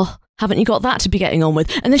said, well, haven't you got that to be getting on with?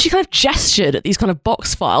 And then she kind of gestured at these kind of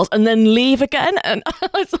box files and then leave again. And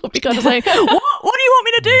I sort of be kind of saying, what do you want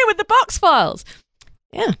me to do with the box files?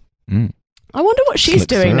 Yeah. I wonder what she's Flip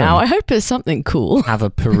doing through now. them. I hope it's something cool. Have a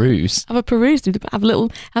peruse. Have a peruse, have a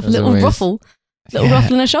little There's always- ruffle. Little Yeah.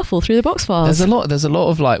 ruffle and a shuffle through the box files. There's a lot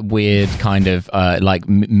of like weird kind of like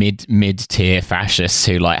mid tier fascists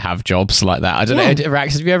who like have jobs like that. I don't know,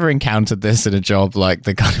 Rax, have you ever encountered this in a job, like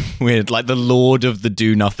the kind of weird, like the Lord of the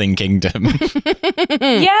Do Nothing Kingdom?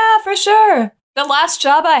 Yeah, for sure. The last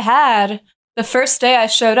job I had, the first day I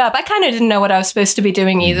showed up, I kind of didn't know what I was supposed to be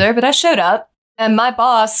doing either, but I showed up and my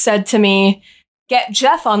boss said to me, "Get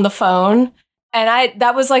Jeff on the phone." And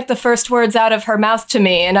that was like the first words out of her mouth to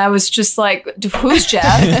me. And I was just like, who's Jeff?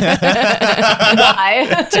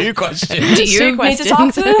 Why? Two questions. Do you need to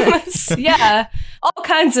talk to him? Yeah. All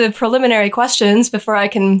kinds of preliminary questions before I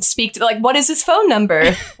can speak to, like, what is his phone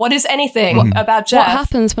number? What is anything about Jeff? What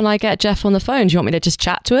happens when I get Jeff on the phone? Do you want me to just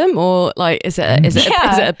chat to him, or like is it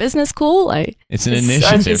a business call? Like, It's an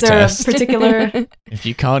initiative is there test. a particular... If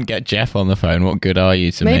you can't get Jeff on the phone, what good are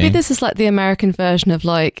you to me? maybe this is like the American version of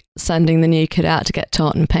like sending the new kid out to get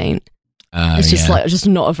tartan paint. It's just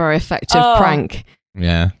not a very effective prank.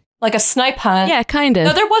 Yeah. Like a snipe hunt? Yeah, kind of.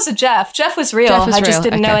 No, there was a Jeff. Jeff was real. Jeff was I just real,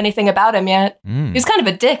 didn't know okay. anything about him yet. He was kind of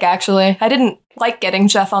a dick, actually. I didn't like getting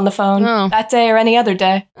Jeff on the phone that day or any other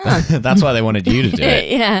day. That's why they wanted you to do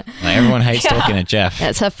it. Yeah. Like, everyone hates Yeah. talking to Jeff.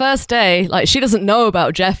 It's her first day. Like, she doesn't know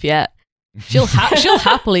about Jeff yet. She'll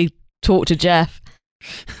happily talk to Jeff.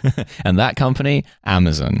 And that company,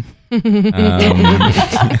 Amazon.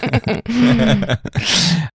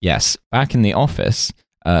 Yes, back in the office,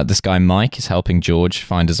 this guy Mike is helping George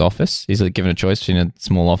find his office. He's given a choice between a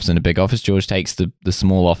small office and a big office. George takes the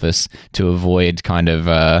small office to avoid kind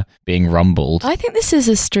of being rumbled. I think this is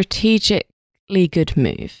a strategically good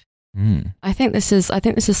move. I think this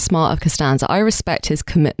is smart of Costanza. I respect his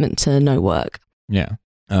commitment to no work. Yeah.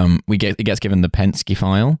 He gets given the Penske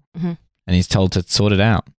file, Mhm. and he's told to sort it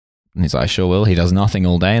out. And he's like, "I sure will." He does nothing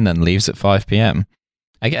all day and then leaves at 5 p.m.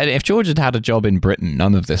 Again, if George had had a job in Britain,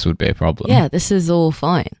 none of this would be a problem. Yeah, this is all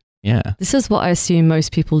fine. Yeah. This is what I assume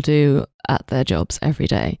most people do at their jobs every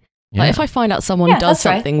day. Yeah. Like, if I find out someone Yeah, does that's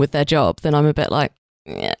right. something with their job, then I'm a bit like,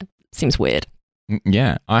 yeah, seems weird.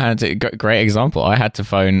 Yeah, I had a great example. I had to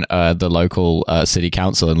phone the local city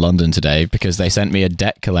council in London today because they sent me a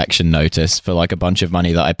debt collection notice for like a bunch of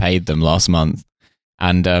money that I paid them last month.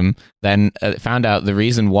 And then found out the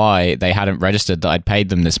reason why they hadn't registered that I'd paid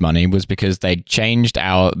them this money was because they'd changed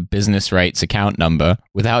our business rates account number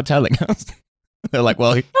without telling us. They're like,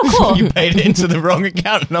 "Well, cool. you paid it into the wrong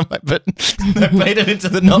account." And I'm like, "But they paid it into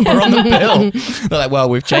the number on the bill." They're like, "Well,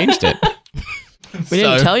 we've changed it." We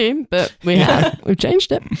didn't tell you, but we have. We've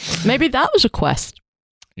changed it. Maybe that was a quest.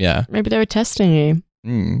 Yeah. Maybe they were testing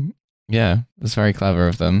you. Yeah, it's very clever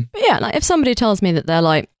of them. But yeah, like if somebody tells me that they're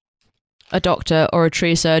like a doctor or a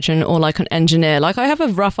tree surgeon or like an engineer, like I have a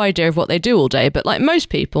rough idea of what they do all day, but like most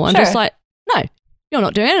people, I'm just Sure. like, no, you're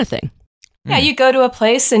not doing anything. Yeah, you go to a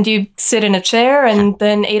place and you sit in a chair, and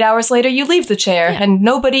then 8 hours later you leave the chair, and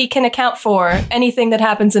nobody can account for anything that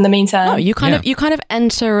happens in the meantime. No, you kind of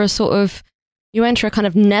enter a kind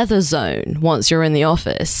of nether zone once you're in the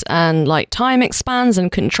office, and like time expands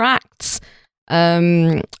and contracts,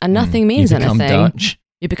 and nothing means you become anything. Dutch.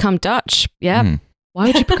 You become Dutch. Yeah. Why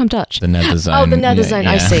would you become Dutch? The nether zone. Oh, the nether zone.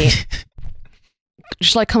 I yeah. see.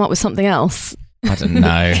 Should I come up with something else? I don't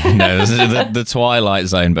know. No, this is the Twilight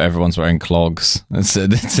Zone, but everyone's wearing clogs. It's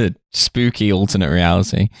a spooky alternate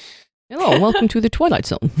reality. Oh, welcome to the Twilight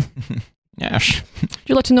Zone. Yes. Would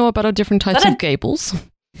you like to know about our different types That of gables?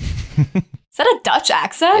 Is that a Dutch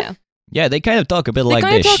accent? Yeah. Yeah, they kind of talk a bit They like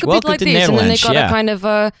kind of this. talk a bit Welcome like to this, and then Netherlands. they got Yeah. a kind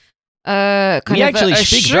of We actually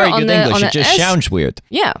speak very good English. It just sounds weird.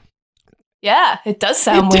 Yeah. Yeah, it does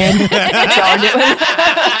sound weird.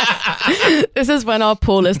 This is when our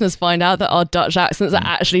poor listeners find out that our Dutch accents are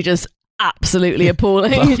actually just absolutely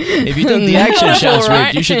appalling. Well, if you think the accent sounds All right.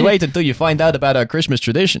 weird, you should wait until you find out about our Christmas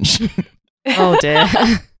traditions. Oh dear.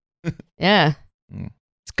 Yeah.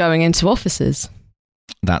 It's going into offices.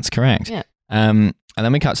 That's correct. Yeah. And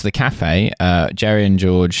then we cut to the cafe. Jerry and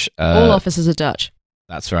George. All offices are Dutch.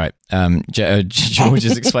 That's right. George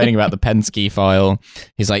is explaining about the Penske file.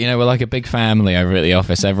 He's like, we're like a big family over at the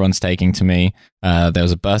office. Everyone's taking to me. There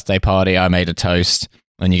was a birthday party. I made a toast.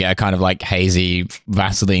 And you get a kind of like hazy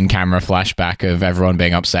Vaseline camera flashback of everyone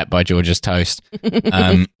being upset by George's toast.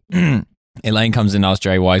 Elaine comes in and asks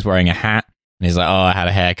Jerry why he's wearing a hat. And he's like, "Oh, I had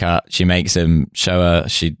a haircut." She makes him show her.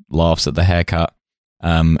 She laughs at the haircut.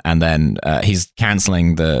 And then he's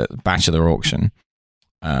cancelling the bachelor auction.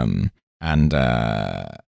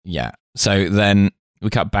 Yeah. So then we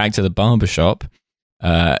cut back to the barbershop.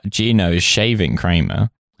 Gino is shaving Kramer,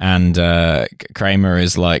 and Kramer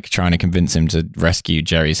is like trying to convince him to rescue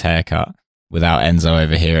Jerry's haircut. without Enzo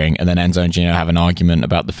overhearing, and then Enzo and Gino have an argument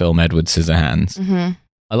about the film Edward Scissorhands. Mm-hmm.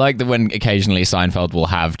 I like that when occasionally Seinfeld will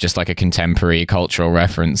have just like a contemporary cultural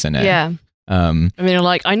reference in it. Yeah. And then you're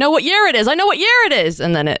like, I know what year it is.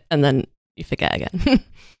 And then you forget again.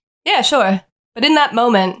 Yeah, sure. But in that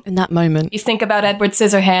moment, you think about Edward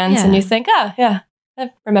Scissorhands and you think, oh, yeah,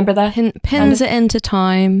 I remember that. Pins it into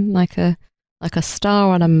time like a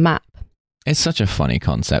star on a map. It's such a funny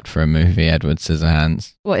concept for a movie, Edward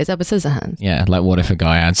Scissorhands. What is Edward Scissorhands? Yeah, like what if a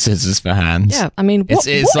guy had scissors for hands? Yeah, I mean,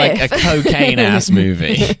 it's like a cocaine-ass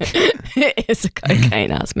movie. It is a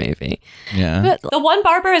cocaine-ass movie. Yeah. But the one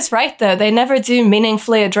barber is right, though. They never do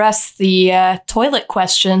meaningfully address the toilet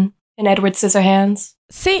question in Edward Scissorhands.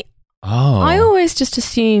 See, I always just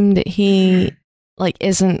assumed that he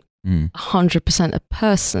isn't 100% a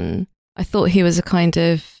person. I thought he was a kind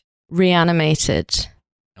of reanimated...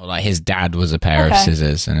 Like his dad was a pair of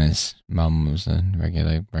scissors and his mum was a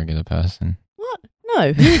regular person. What?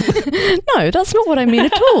 No. No, that's not what I mean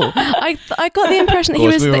at all. I got the impression that he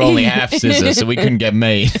was... we were only half scissors, so we couldn't get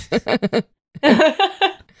made. But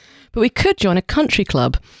we could join a country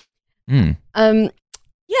club. Yeah,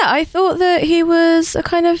 I thought that he was a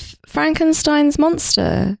kind of Frankenstein's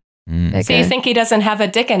monster. So you think he doesn't have a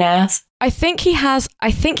dick and ass? I think he has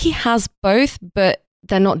both, but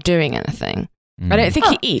they're not doing anything. I don't think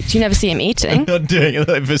he eats. You never see him eating. Not doing it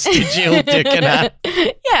like vestigial dick and ass.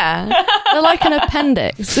 Yeah, they're like an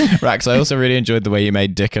appendix. Rax, I also really enjoyed the way you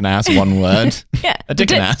made dick and ass one word. Yeah, a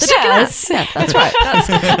dick and ass. The dick and ass. Yeah, that's right.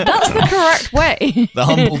 That's the correct way. The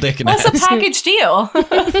humble dick and ass. That's a package deal.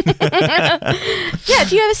 Yeah,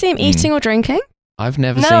 do you ever see him eating or drinking? I've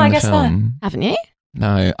never seen the film. Not. Haven't you?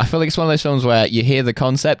 No, I feel like it's one of those films where you hear the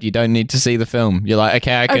concept, you don't need to see the film. You're like,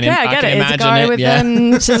 okay, I can get it. imagine it's a guy it.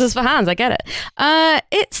 With scissors for hands. I get it.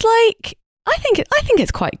 It's like I think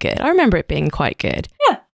it's quite good. I remember it being quite good.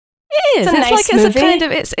 Yeah, it is. It's a nice movie. It's a kind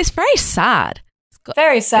of it's very sad.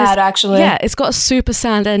 Very sad, actually. Yeah, it's got a super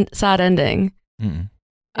sad ending.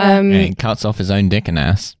 He cuts off his own dick and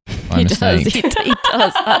ass. He does. He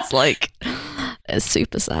does. That's like. It's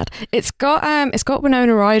super sad. It's got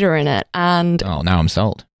Winona Ryder in it, and now I'm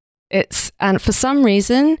sold. And for some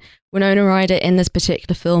reason, Winona Ryder in this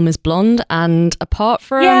particular film is blonde, and apart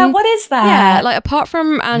from what is that? Yeah, apart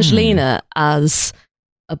from Angelina as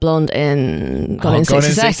a blonde in Gone in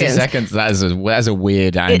 60 Seconds. That's a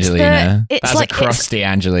weird Angelina. That's like a crusty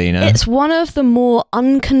Angelina. It's one of the more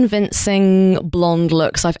unconvincing blonde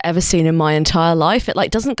looks I've ever seen in my entire life.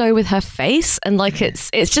 It doesn't go with her face, and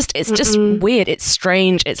it's just weird. It's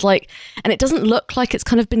strange. It's and it doesn't look like it's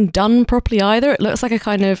kind of been done properly either. It looks like a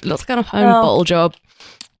kind of home bottle job.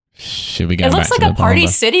 Should we go? It looks like a Party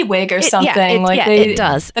City wig or something. It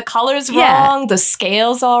does. The color's wrong. The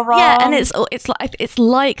scale's all wrong. Yeah, and it's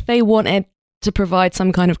like they wanted to provide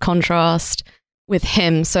some kind of contrast with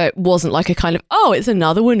him, so it wasn't like a kind of it's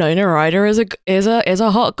another Winona Ryder is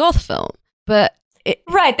a hot goth film, but.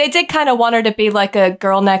 They did kind of want her to be like a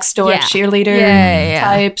girl next door cheerleader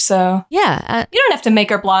type. So you don't have to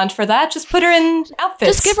make her blonde for that. Just put her in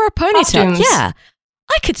outfits. Just give her a ponytail. Costumes. Yeah.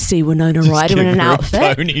 I could see Winona Ryder in an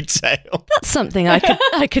outfit. Ponytail. That's something I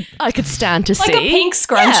could stand to see. Like a pink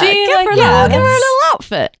scrunchie. Yeah, give her a little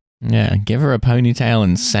outfit. Yeah, give her a ponytail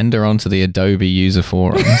and send her onto the Adobe user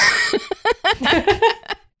forums.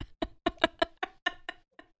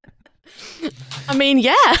 I mean,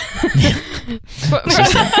 yeah.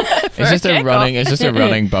 It's just a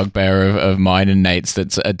running bugbear of mine and Nate's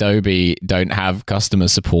that Adobe don't have customer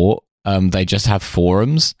support. They just have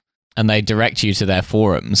forums. And they direct you to their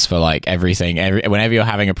forums for everything. Whenever you're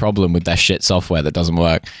having a problem with their shit software that doesn't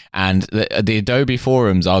work, and the Adobe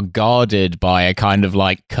forums are guarded by a kind of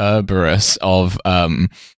Kerberos of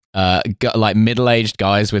middle-aged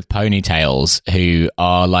guys with ponytails who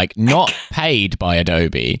are not paid by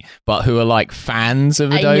Adobe, but who are fans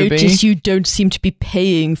of Adobe. I notice you don't seem to be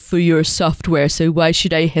paying for your software, so why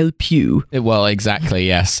should I help you? Well, exactly,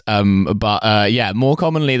 yes. But more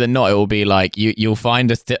commonly than not, it will be you'll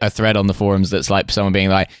find a thread on the forums that's someone being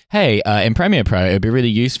like, "Hey, in Premiere Pro, it would be really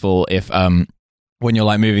useful if when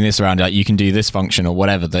you're moving this around, you can do this function or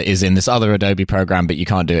whatever that is in this other Adobe program, but you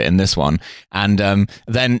can't do it in this one." And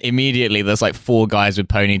then immediately there's 4 guys with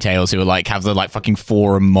ponytails who are have the fucking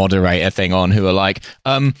forum moderator thing on, who are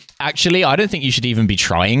actually, I don't think you should even be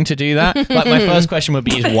trying to do that. My first question would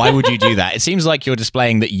be, is why would you do that? It seems like you're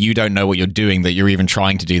displaying that you don't know what you're doing, that you're even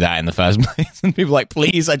trying to do that in the first place. And people are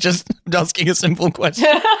please, I'm asking a simple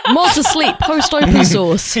question. More to sleep, post open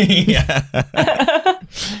source. Yeah.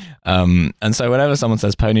 And so whenever someone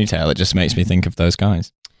says ponytail, it just makes me think of those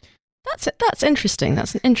guys. That's interesting.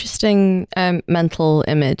 That's an interesting mental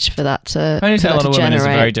image for that to ponytail on a woman is a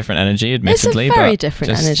very different energy, admittedly. It's a very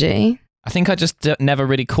different energy. I think I just never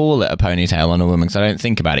really call it a ponytail on a woman because I don't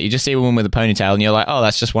think about it. You just see a woman with a ponytail and you're like, oh,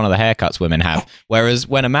 that's just one of the haircuts women have. Whereas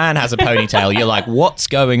when a man has a ponytail, you're like, what's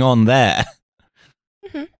going on there?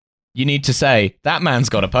 Mm-hmm. You need to say, that man's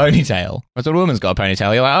got a ponytail. Whereas a woman's got a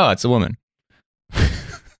ponytail, you're like, oh, it's a woman.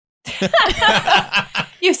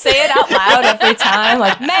 You say it out loud every time,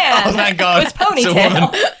 like, man, oh, thank God, it's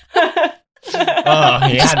ponytail. Oh,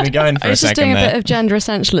 he had me going for a second there. Just doing a bit of gender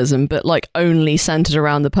essentialism, but like only centered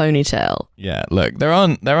around the ponytail. Yeah, look, there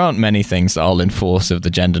aren't many things that I'll enforce of the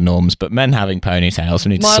gender norms, but men having ponytails, we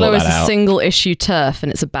need to sort that out. Milo is a single issue TERF,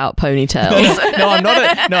 and it's about ponytails. No, I'm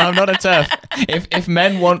not a TERF. If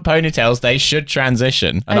men want ponytails, they should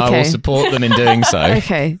transition, and I will support them in doing so.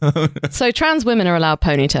 Okay, so trans women are allowed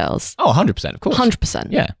ponytails. Oh, 100%, of course. 100%.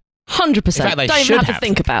 Yeah, 100%. In fact, they don't should even have to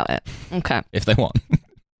think about it. Okay, if they want.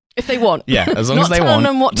 If they want. Yeah, as long as they want.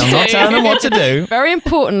 I'm not telling them what to do. Very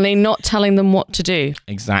importantly, not telling them what to do.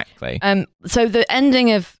 Exactly. So the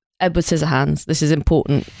ending of Edward Scissorhands, this is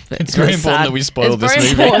important. It's very important that we spoil this movie.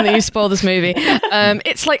 It's very important that you spoil this movie.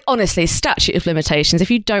 It's like, honestly, statute of limitations.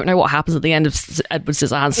 If you don't know what happens at the end of Edward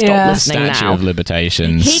Scissorhands, stop listening now. Statute of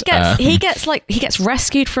limitations. He gets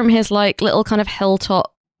rescued from his like little kind of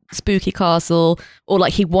hilltop spooky castle, or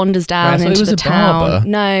like he wanders down into the town. Barber.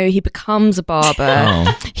 No, he becomes a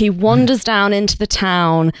barber. He wanders down into the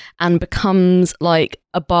town and becomes like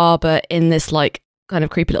a barber in this like kind of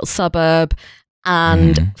creepy little suburb,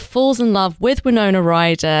 and falls in love with Winona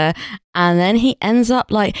Ryder, and then he ends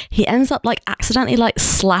up like accidentally like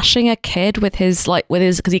slashing a kid with his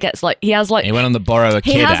because he went on the borrow a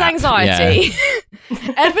kid. He has anxiety. Yeah.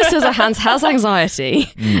 Edward Scissorhands has anxiety,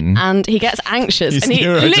 and he gets anxious, and he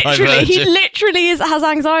literally has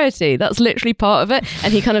anxiety. That's literally part of it,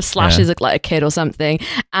 and he kind of slashes like a kid or something,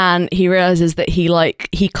 and he realizes that he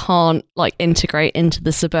can't like integrate into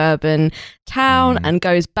the suburban town, and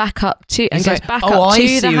goes back up to the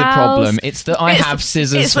house. Problem. It's that I have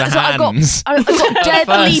scissors for hands. I've got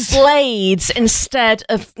deadly blades instead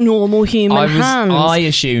of normal human hands. I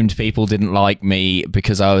assumed people didn't like me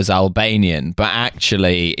because I was Albanian, but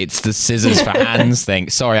actually it's the scissors for hands thing.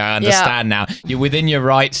 Sorry, I understand now. You're within your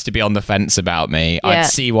rights to be on the fence about me. Yeah. I'd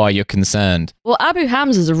see why you're concerned. Well, Abu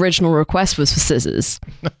Hamza's original request was for scissors,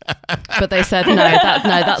 but they said no,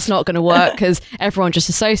 that's not going to work because everyone just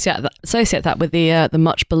associate that with the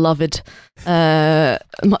much beloved Abu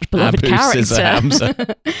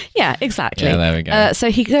character. Yeah, exactly. Yeah, there we go. So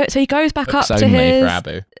he goes back up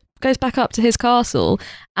to his castle,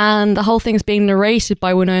 and the whole thing's being narrated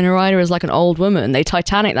by Winona Ryder as like an old woman. They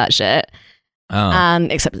Titanic that shit. Oh.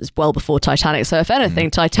 And except it's well before Titanic, so if anything,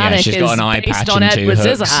 Titanic is based on Edward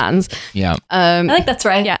Scissorhands. Yeah, I think that's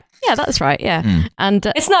right. Yeah, that's right. Yeah, and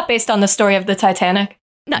it's not based on the story of the Titanic.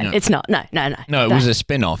 No, it's not. No. No, it was a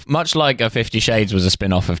spin-off. Much like 50 Shades was a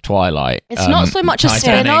spin-off of Twilight. It's not so much a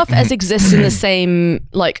spin-off as exists in the same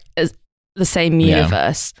as the same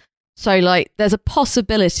universe. So like there's a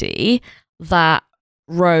possibility that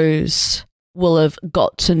Rose will have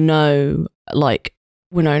got to know like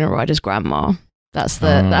Winona Ryder's grandma. That's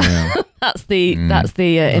the that's the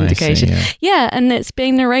indication. See, yeah, and it's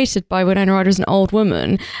being narrated by Winona Ryder as an old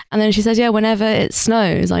woman, and then she says, "Yeah, whenever it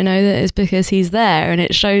snows, I know that it's because he's there," and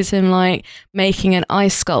it shows him like making an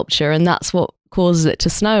ice sculpture, and that's what causes it to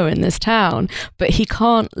snow in this town. But he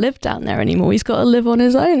can't live down there anymore. He's got to live on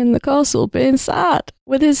his own in the castle, being sad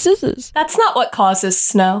with his scissors. That's not what causes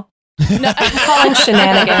snow. No, I'm calling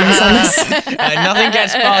shenanigans on this. Nothing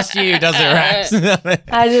gets past you, does it,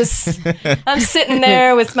 Rax? I'm sitting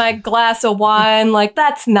there with my glass of wine, like,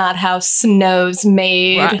 that's not how snow's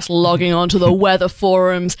made. Rax logging onto the weather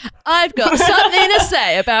forums. I've got something to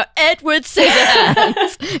say about Edward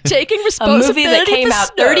Scissorhands taking responsibility. A movie that came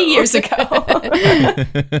out 30 years ago.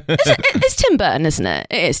 It's Tim Burton, isn't it?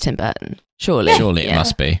 It is Tim Burton. Surely. Surely it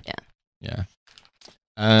must be. Yeah.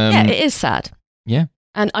 Yeah, it is sad. Yeah.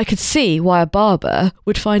 And I could see why a barber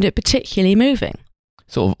would find it particularly moving.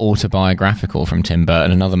 Sort of autobiographical from Tim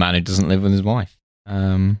Burton, another man who doesn't live with his wife.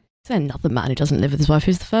 Is there another man who doesn't live with his wife?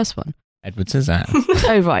 Who's the first one? Edward Scissorhands.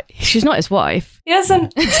 Oh, right. She's not his wife. He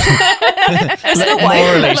hasn't. There's no wife.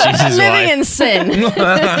 Morally, she's his living wife. in sin.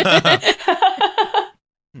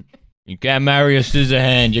 You can't marry a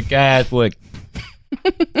Scissorhand. You're Catholic.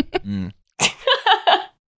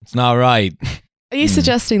 It's not right. Are you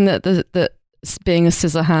suggesting that being a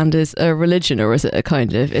scissor hand is a religion, or is it an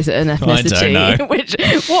ethnicity? I don't know.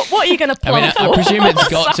 What are you going to plumb for? I presume it's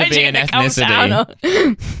got to be an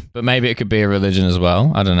ethnicity. But maybe it could be a religion as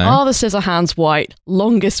well. I don't know. Are the scissor hands white?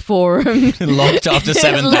 Longest forum. Locked after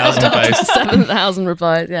 7,000 posts. 7,000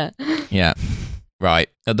 replies, yeah. Yeah. Right.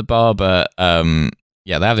 At the barber, they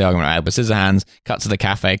have the argument right, but Scissorhands cut to the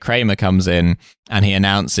cafe. Kramer comes in and he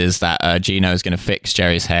announces that Gino's going to fix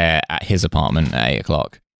Jerry's hair at his apartment at 8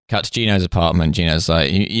 o'clock. Cut to Gino's apartment. Gino's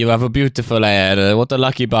like, you have a beautiful hair. What a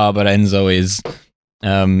lucky barber Enzo is.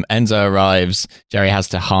 Enzo arrives. Jerry has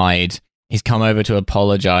to hide. He's come over to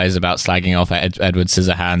apologize about slagging off Edward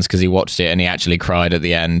Scissorhands because he watched it and he actually cried at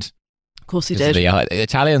the end. Of course he did. The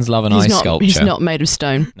Italians love an ice sculpture. He's not made of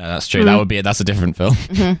stone. No, that's true. That's a different film.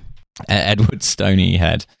 Mm-hmm. Edward Stoney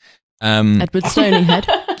Head. Edward Stoney Head.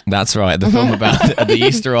 That's right. The film about the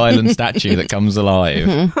Easter Island statue that comes alive.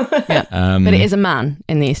 Mm-hmm. Yeah. But it is a man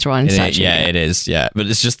in the Easter Island statue. It is. Yeah, but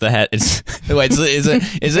it's just the head. Is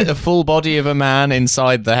it a full body of a man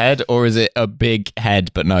inside the head, or is it a big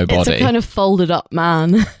head but no body? It's a kind of folded up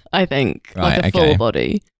man, I think, right, like a full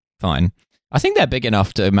body. Fine. I think they're big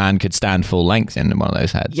enough to a man could stand full length in one of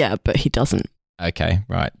those heads. Yeah, but he doesn't. Okay,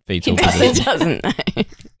 right. Fetal He doesn't.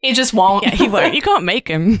 He just won't. Yeah, he won't. You can't make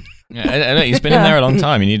him. Yeah, I know, he's been in there a long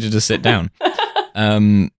time. You need to just sit down.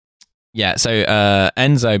 So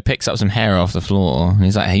Enzo picks up some hair off the floor. And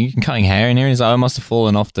he's like, hey, you cutting hair in here? And he's like, I must have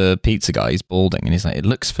fallen off the pizza guy. He's balding. And he's like, it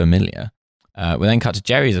looks familiar. We then cut to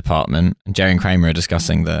Jerry's apartment. And Jerry and Kramer are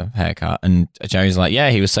discussing the haircut. And Jerry's like, yeah,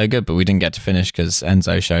 he was so good, but we didn't get to finish because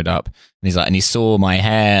Enzo showed up. And he's like, and he saw my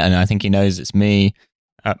hair, and I think he knows it's me.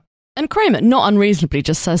 And Kramer, not unreasonably,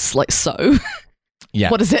 just says, like, so. Yeah.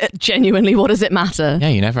 What does it matter? Yeah,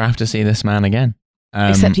 you never have to see this man again.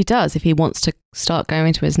 Except he does if he wants to start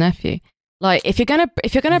going to his nephew. Like, if you're gonna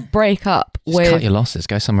break up with, cut your losses,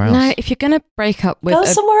 go somewhere else. No, if you're gonna break up with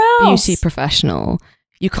beauty professional,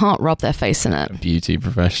 you can't rub their face in it. A beauty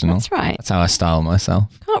professional. That's right. That's how I style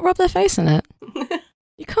myself. Can't rub their face in it.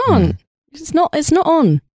 You can't. It's not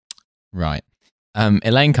on. Right.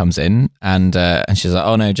 Elaine comes in and she's like,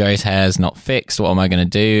 oh no, Jerry's hair's not fixed. What am I going to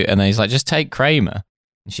do? And then he's like, just take Kramer.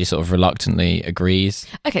 And she sort of reluctantly agrees.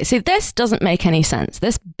 Okay, so this doesn't make any sense.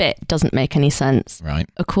 This bit doesn't make any sense. Right.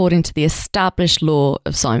 According to the established law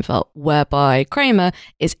of Seinfeld, whereby Kramer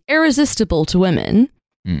is irresistible to women,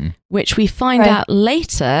 which we find out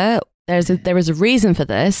later. There is a reason for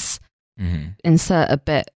this. Mm-hmm. Insert a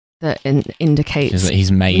bit that indicates that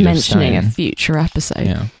he's made mentioning of stone. A future episode.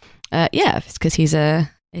 Yeah. It's because he's a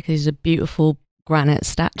beautiful granite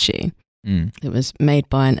statue that was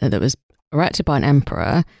erected by an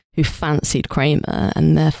emperor who fancied Kramer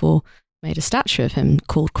and therefore made a statue of him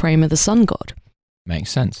called Kramer the Sun God.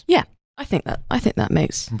 Makes sense. Yeah, I think that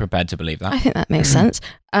makes. I'm prepared to believe that. I think that makes sense.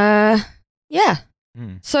 Yeah.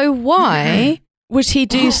 So why would he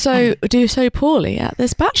do so poorly at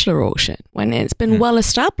this bachelor auction when it's been well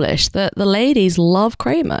established that the ladies love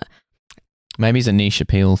Kramer? Maybe it's a niche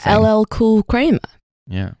appeal thing. LL Cool Kramer.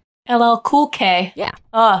 Yeah. LL Cool K. Yeah.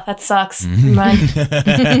 Oh, that sucks. Right.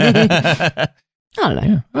 I don't know.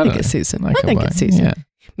 Yeah, I think it suits him. I think it suits him.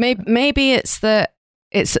 Maybe it's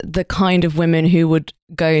the kind of women who would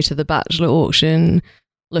go to the bachelor auction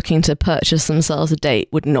looking to purchase themselves a date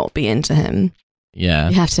would not be into him. Yeah.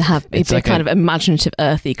 You have to be like a kind of imaginative,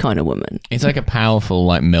 earthy kind of woman. It's like a powerful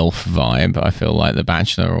like MILF vibe, I feel like, the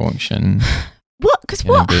bachelor auction. Because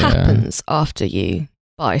what happens after you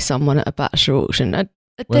buy someone at a bachelor auction?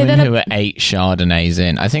 Women who are 8 Chardonnays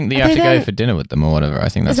in. I think that you have to go for dinner with them or whatever. I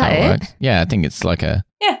think that's how it works. Yeah, I think it's like a...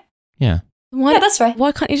 Yeah. Why, that's right.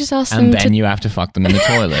 Why can't you just ask them And then you have to fuck them in the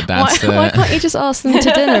toilet. That's why can't you just ask them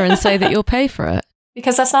to dinner and say that you'll pay for it?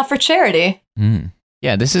 Because that's not for charity.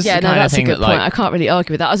 Yeah, this is the kind that's of thing a good that, point. like, I can't really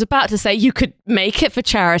argue with that. I was about to say you could make it for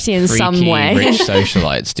charity in some freaky, way. rich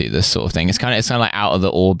socialites do this sort of thing. It's kind of like out of the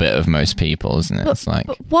orbit of most people, isn't it?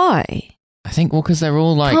 But why? I think, because they're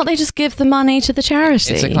all like... Can't they just give the money to the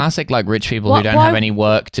charity? It's a classic, like, rich people who don't have any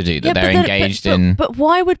work to do, that they're engaged in... But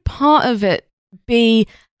why would part of it be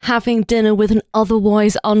having dinner with an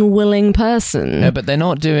otherwise unwilling person? No, but they're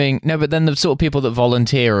not doing... No, but then the sort of people that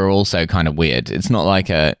volunteer are also kind of weird. It's not like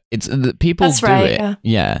a... It's the people That's do right, it.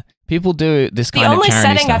 Yeah. People do this kind The of only charity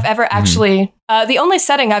setting stuff. I've ever actually... the only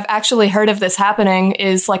setting I've actually heard of this happening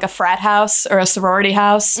is like a frat house or a sorority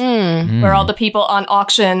house where all the people on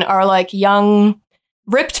auction are like young,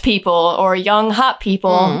 ripped people or young, hot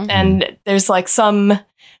people. And there's like some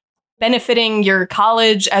benefiting your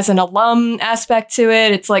college as an alum aspect to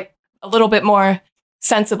it. It's like a little bit more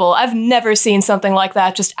sensible. I've never seen something like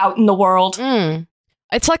that just out in the world.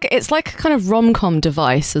 It's like a kind of rom-com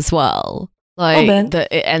device as well. Like that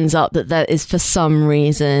it ends up that there is for some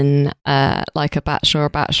reason like a bachelor or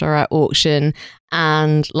bachelorette auction,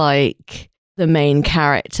 and like the main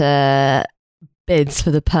character bids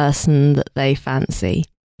for the person that they fancy.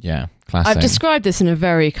 Yeah, classic. I've described this in a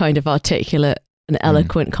very kind of articulate and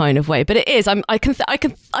eloquent kind of way, but it is. I can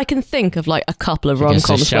think of like a couple of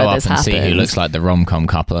rom-coms where this happens. See who looks like the rom-com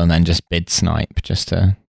couple, and then just bid snipe just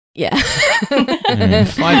to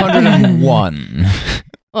 501.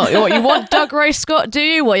 Well, you want Doug Ray Scott, do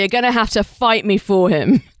you? Well, you're going to have to fight me for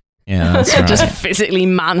him. Yeah, that's right. Just physically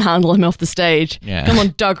manhandle him off the stage. Yeah. Come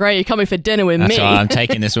on, Doug Ray, you're coming for dinner with me. That's right, I'm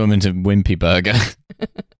taking this woman to Wimpy Burger.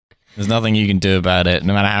 There's nothing you can do about it,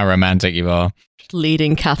 no matter how romantic you are. Just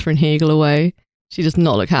leading Katherine Heigl away. She does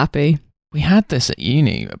not look happy. We had this at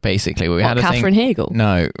uni, basically. We had Katherine Heigl?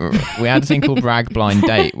 No, we had a thing called Rag Blind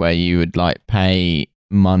Date, where you would like pay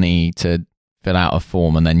money to fill out a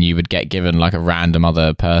form, and then you would get given like a random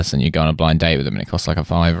other person. You go on a blind date with them, and it costs like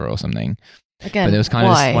 $5 or something. Again, but it was kind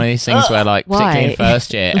of one of these things where, like, particularly in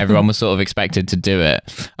first year, everyone was sort of expected to do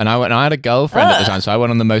it. And I had a girlfriend at the time, so I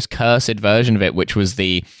went on the most cursed version of it, which was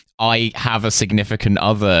I have a significant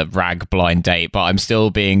other rag blind date, but I'm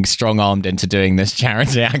still being strong-armed into doing this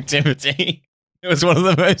charity activity. It was one of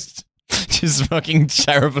the most just fucking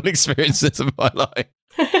terrible experiences of my life.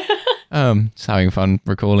 Just having fun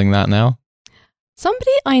recalling that now.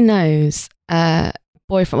 Somebody I know's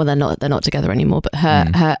boyfriend, well, they're not together anymore, but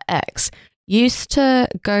her ex used to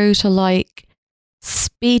go to like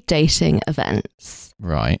speed dating events.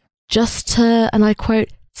 Right. Just to, and I quote,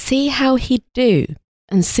 see how he'd do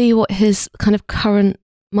and see what his kind of current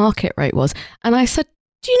market rate was. And I said,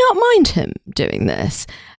 do you not mind him doing this?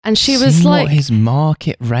 And she was like, what his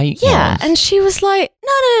market rate was? Yeah. And she was like,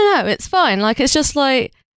 no, it's fine. Like, it's just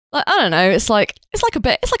like, I don't know. It's like a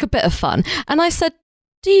bit of fun. And I said,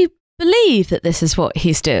 do you believe that this is what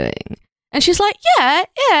he's doing? And she's like,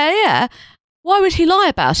 yeah. Why would he lie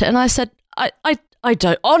about it? And I said, I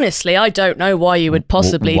don't, honestly, I don't know why you would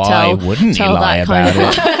possibly tell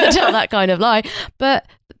that kind of lie. But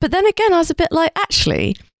then again, I was a bit like,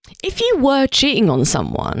 actually, if you were cheating on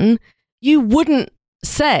someone, you wouldn't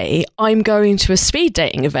say, I'm going to a speed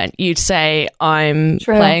dating event. You'd say, I'm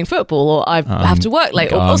playing football, or I have to work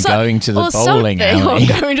late, I'm going to the bowling alley.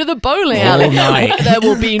 I'm going to the bowling alley. Night. There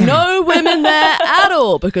will be no women there at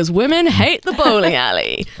all, because women hate the bowling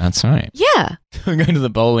alley. That's right. Yeah. I'm going to the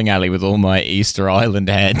bowling alley with all my Easter Island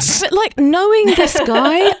heads. But like, knowing this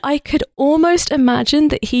guy, I could almost imagine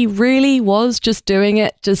that he really was just doing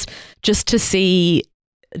it just to see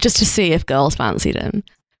if girls fancied him.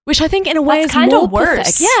 Which I think in a way is kind more of worse.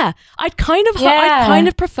 Pathetic. Yeah, I'd kind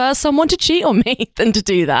of prefer someone to cheat on me than to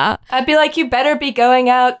do that. I'd be like, you better be going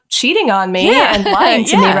out cheating on me and lying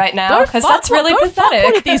to me right now, because that's really pathetic. Fuck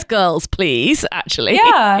one of these girls, please. Actually,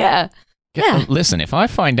 yeah. Listen, if I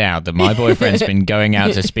find out that my boyfriend's been going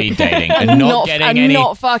out to speed dating and not getting any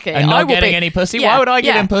pussy, why would I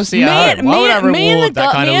give him pussy at home? Why would I reward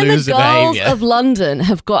that kind of loser behavior? Me and the girls of London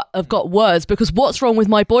have got words, because what's wrong with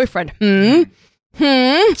my boyfriend?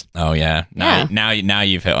 Oh yeah. Now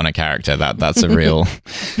you've hit on a character that's a real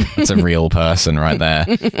person right there.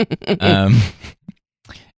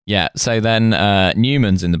 Yeah. So then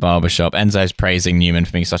Newman's in the barbershop. Enzo's praising Newman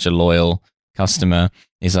for being such a loyal customer.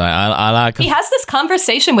 He's like, I like. He has this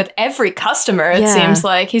conversation with every customer. It seems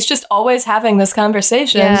like he's just always having this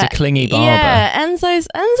conversation. Yeah. He's a clingy barber. Yeah, Enzo's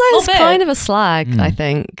kind of a slag. I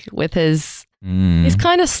think with his. He's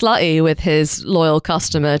kind of slutty with his loyal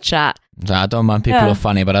customer chat. So I don't mind people are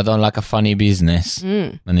funny, but I don't like a funny business.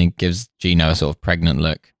 And he gives Gino a sort of pregnant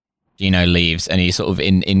look. Gino leaves, and he sort of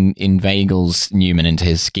inveigles Newman into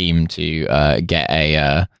his scheme to get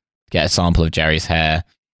a sample of Jerry's hair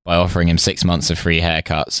by offering him 6 months of free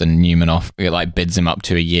haircuts, and Newman bids him up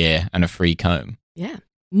to a year and a free comb. Yeah,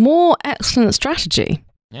 more excellent strategy.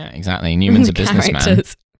 Yeah, exactly. Newman's a businessman.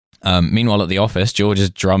 Meanwhile, at the office, George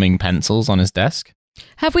is drumming pencils on his desk.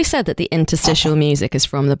 Have we said that the interstitial music is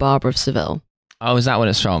from The Barber of Seville? Oh, is that what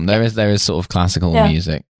it's from? There is sort of classical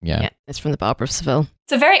music. Yeah, it's from The Barber of Seville.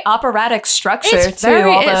 It's a very operatic structure, it's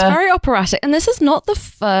very operatic. And this is not the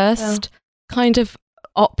first kind of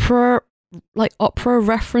opera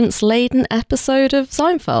reference-laden episode of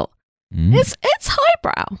Seinfeld. It's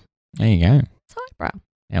highbrow. There you go. It's highbrow.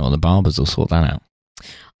 Yeah, well, the Barbers will sort that out.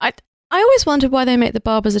 I always wondered why they make the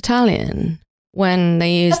Barbers Italian when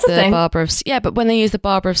they use Barber of... Yeah, but when they use the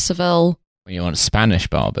Barber of Seville... Well, you want Spanish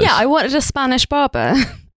barbers? Yeah, I wanted a Spanish barber.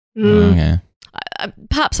 Okay.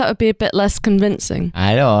 Perhaps that would be a bit less convincing.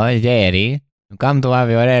 Hello, Jerry. Come to have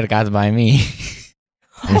your haircut by me.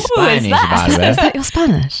 Spanish barber. Is that your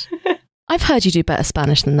Spanish? I've heard you do better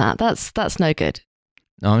Spanish than that. That's no good.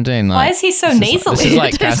 No, I'm doing like. Why is he so nasally? This is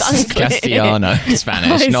like Castellano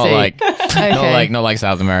Spanish, not like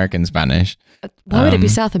South American Spanish. Why would it be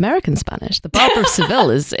South American Spanish? The Barbara of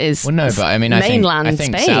Seville is well, no, but I mean, mainland I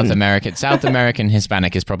think Spain. South American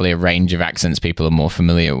Hispanic is probably a range of accents people are more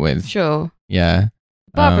familiar with. Sure. Yeah.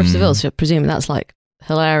 Barbara of Seville, so I presume that's like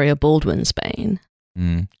Hilaria Baldwin, Spain.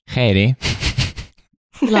 Heidi.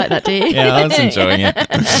 You like that, do you? Yeah, I was enjoying it.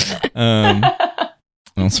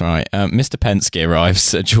 That's right. Mr. Penske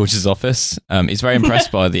arrives at George's office. He's very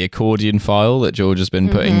impressed by the accordion file that George has been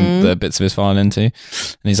putting the bits of his file into. And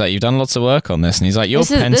he's like, you've done lots of work on this. And he's like, your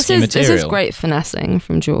Penske material. This is great finessing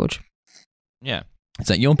from George. Yeah. It's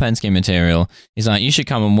like, your Penske material. He's like, you should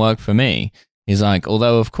come and work for me. He's like,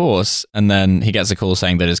 although, of course. And then he gets a call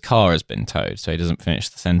saying that his car has been towed. So he doesn't finish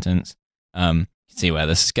the sentence. You can see where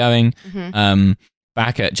this is going.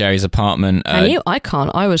 Back at Jerry's apartment. I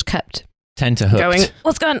can't. I was kept... tenterhooked. Going,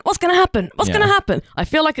 what's going to happen? What's going to happen? I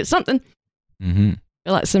feel like it's something. I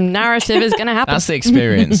feel like some narrative is going to happen. That's the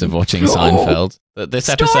experience of watching Seinfeld. This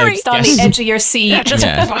episode is on the edge of your seat.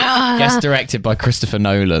 Guest directed by Christopher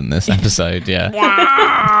Nolan. This episode, yeah.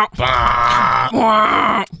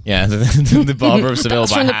 Yeah, the Barbara of Seville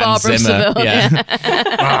by Hans Zimmer. Yeah.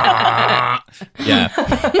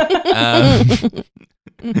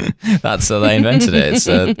 That's so they invented it.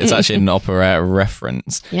 It's actually an opera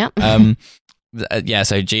reference. Yep.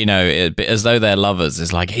 So Gino, as though they're lovers,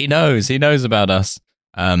 is like he knows about us.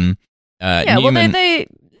 Newman, well,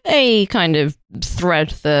 they kind of thread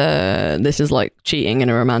this is like cheating in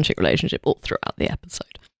a romantic relationship all throughout the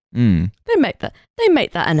episode. They make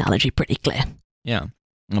that analogy pretty clear. Yeah.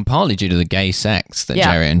 And partly due to the gay sex that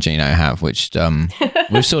Jerry and Gino have, which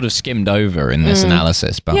we've sort of skimmed over in this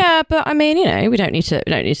analysis. But but I mean, we don't need to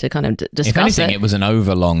kind of discuss. If anything, it was an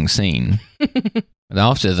overlong scene. And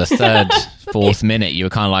after the third, fourth minute, you were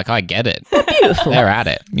kind of like, I get it. Beautiful. They're at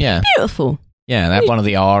it. Yeah. Beautiful. Yeah, they have one of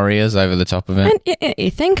the arias over the top of it. And you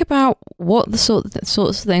think about what the sorts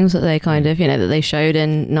of things that they kind of, that they showed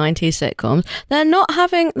in 90s sitcoms. They're not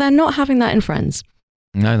having that in Friends.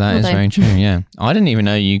 No, that is very true, yeah. I didn't even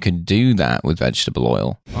know you could do that with vegetable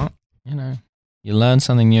oil. But, you learn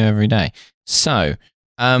something new every day. So,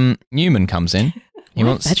 Newman comes in. He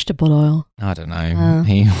wants vegetable oil. I don't know.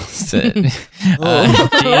 He wants to... Gino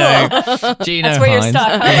That's where you're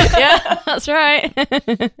stuck, huh? Yeah, that's right.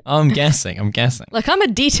 I'm guessing. Look, I'm a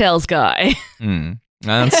details guy.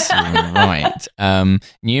 That's right.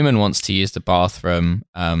 Newman wants to use the bathroom.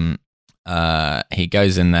 He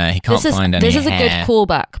goes in there. He can't find any hair. This is a good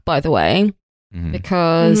callback, by the way,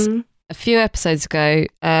 because a few episodes ago,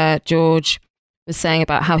 George was saying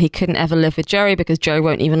about how he couldn't ever live with Jerry because Jerry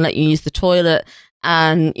won't even let you use the toilet.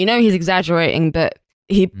 And he's exaggerating, but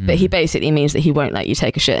he basically means that he won't let you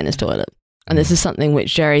take a shit in his toilet. And this is something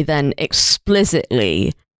which Jerry then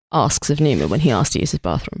explicitly asks of Newman when he asks to use his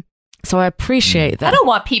bathroom. So I appreciate that. I don't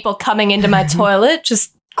want people coming into my toilet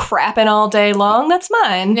just crapping all day long. That's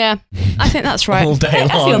mine. Yeah, I think that's right. All day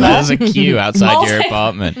long. There's a queue outside your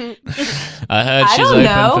apartment. I heard she's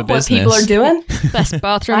open for business. What people are doing. Best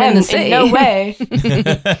bathroom in the city. In no way.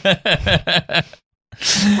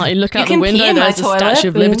 Like you look out the window, there's the Statue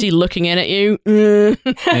of Liberty looking in at you. Yeah,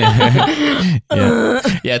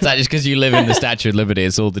 it's actually because you live in the Statue of Liberty.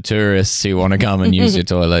 It's all the tourists who want to come and use your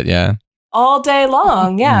toilet. Yeah, all day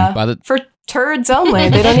long. Yeah, for turds only.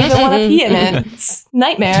 They don't even want to pee in it. It's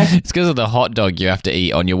nightmare. It's because of the hot dog you have to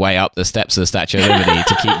eat on your way up the steps of the Statue of Liberty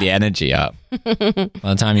to keep the energy up. By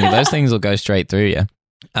the time those things will go straight through you.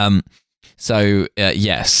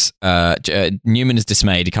 Yes, Newman is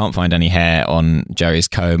dismayed. He can't find any hair on Jerry's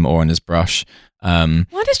comb or on his brush. Why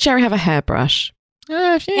does Jerry have a hairbrush?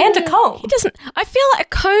 And a comb. He doesn't. I feel like a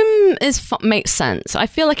comb makes sense. I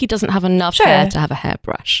feel like he doesn't have enough hair to have a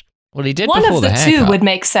hairbrush. Well, he did one before of the two would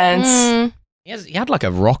make sense. He had like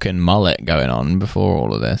a rockin' mullet going on before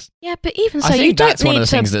all of this. Yeah, but even so, I think you don't that's one of the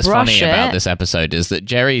things that's funny it. about this episode is that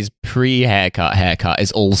Jerry's haircut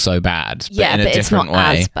is also bad, but in a different it's not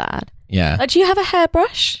way. As bad. Yeah. Do you have a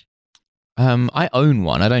hairbrush? I own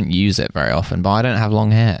one. I don't use it very often, but I don't have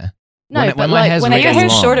long hair. No, when my hair's your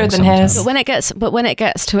hair's shorter than his. But when it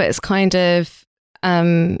gets to its kind of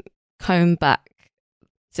comb back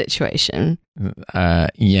situation.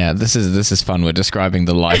 This is fun. We're describing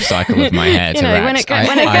the life cycle of my hair. When it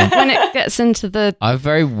gets into the, I'm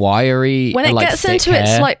very wiry. When it gets into hair.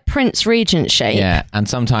 its like Prince Regent shape. Yeah, and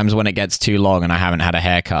sometimes when it gets too long and I haven't had a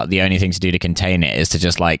haircut, the only thing to do to contain it is to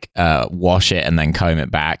just like wash it and then comb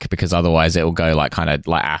it back, because otherwise it will go like kind of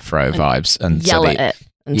like afro vibes and yell at it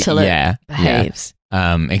until it behaves.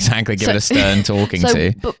 Yeah. Exactly. Give it a stern talking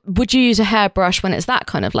to. But would you use a hairbrush when it's that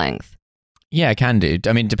kind of length? Yeah, can do.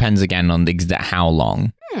 I mean, it depends again on how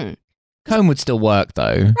long. Comb would still work,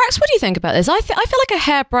 though. Rex, what do you think about this? I feel like a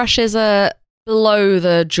hairbrush is a below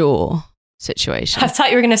the jaw situation. I thought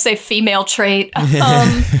you were going to say female trait.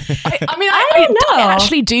 I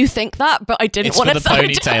actually do think that, but I didn't want to say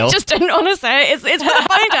it. I just didn't want to say it. It's for the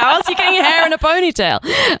ponytails. You're getting your hair in a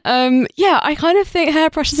ponytail. Yeah, I kind of think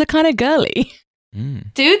hairbrushes are kind of girly.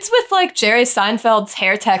 Dudes with like Jerry Seinfeld's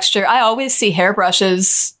hair texture, I always see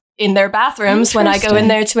hairbrushes in their bathrooms when I go in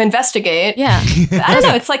there to investigate. Yeah. I don't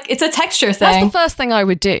know. It's like, it's a texture thing. That's the first thing I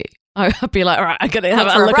would do. I would be like, all right, I'm going to have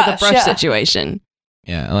a look at the brush situation.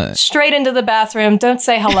 Yeah. Straight into the bathroom. Don't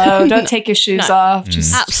say hello. Don't take your shoes off.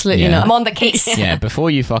 Just absolutely not. I'm on the case. Yeah,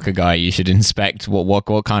 before you fuck a guy, you should inspect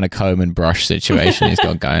what kind of comb and brush situation he's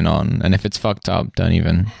got going on. And if it's fucked up, don't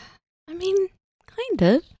even. I mean,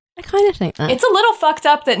 kind of. I kind of think that. It's a little fucked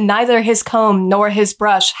up that neither his comb nor his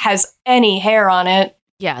brush has any hair on it.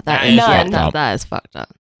 Yeah, that is fucked up. That is fucked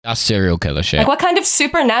up. That's serial killer shit. Like, what kind of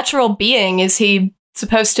supernatural being is he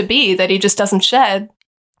supposed to be that he just doesn't shed?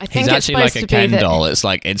 I think he's actually like a Ken doll. It's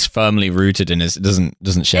like it's firmly rooted in his doesn't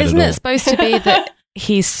shed. Isn't at all. it supposed to be that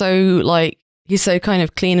he's so kind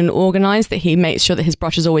of clean and organized that he makes sure that his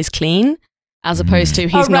brush is always clean, as opposed to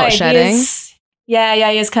he's not shedding? He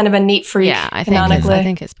is kind of a neat freak. Yeah, I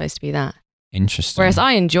think it's supposed to be that. Interesting. Whereas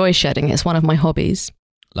I enjoy shedding. It's one of my hobbies.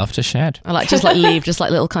 Love to shed. I leave just like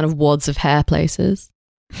little kind of wads of hair places.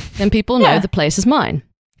 Then people know the place is mine.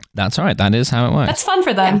 That's right. That is how it works. That's fun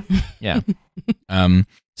for them. Yeah.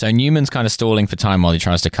 So Newman's kind of stalling for time while he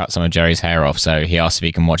tries to cut some of Jerry's hair off. So he asks if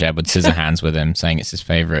he can watch Edward Scissorhands with him, saying it's his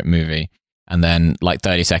favorite movie. And then, like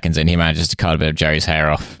 30 seconds in, he manages to cut a bit of Jerry's hair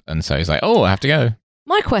off. And so he's like, "Oh, I have to go."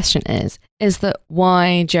 My question is that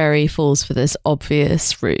why Jerry falls for this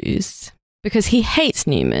obvious ruse? Because he hates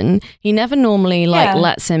Newman. He never normally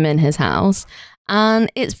lets him in his house.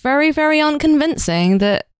 And it's very, very unconvincing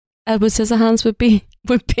that Edward Scissorhands would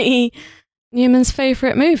be Newman's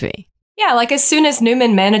favorite movie. Yeah, like as soon as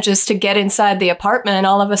Newman manages to get inside the apartment,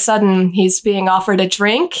 all of a sudden he's being offered a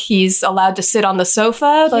drink. He's allowed to sit on the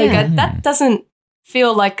sofa. That doesn't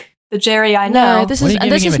feel like the Jerry I know. No, what are you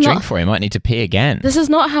giving him a drink for? He might need to pee again. This is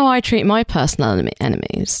not how I treat my personal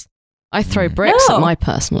enemies. I throw bricks at my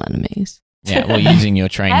personal enemies. Yeah, well, using your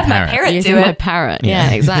trained parrot. Using my parrot.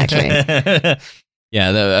 Yeah, exactly.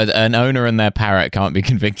 Yeah, an owner and their parrot can't be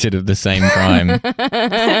convicted of the same crime.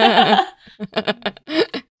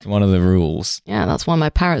 It's one of the rules. Yeah, that's why my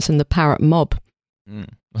parrot's in the parrot mob.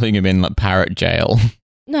 I think you've been like parrot jail.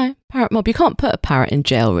 No, parrot mob. You can't put a parrot in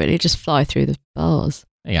jail, really. Just fly through the bars.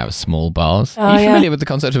 You have small bars. Are you familiar with the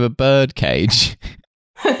concept of a bird cage?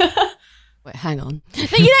 Wait, hang on.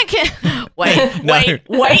 No, you don't get... Wait. No,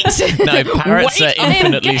 parrots are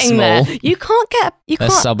infinitely small. There. You can't get... They're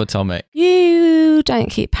subatomic. You don't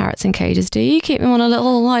keep parrots in cages, do you? You keep them on a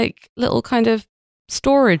little kind of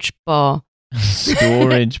storage bar.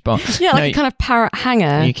 Storage bar? Yeah, like a kind of parrot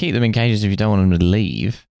hanger. You keep them in cages if you don't want them to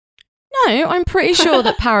leave. No, I'm pretty sure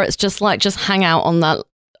that parrots just hang out on that...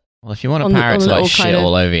 Well, if you want a parrot to shit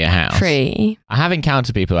all over your house... Tree. I have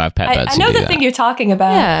encountered people who have pet birds I know the thing you're talking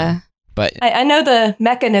about. Yeah. But I know the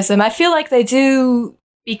mechanism. I feel like they do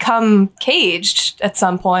become caged at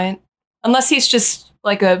some point. Unless he's just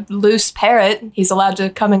like a loose parrot. He's allowed to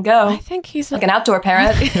come and go. I think he's like an outdoor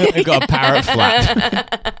parrot. They've got a parrot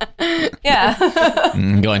flap. Yeah.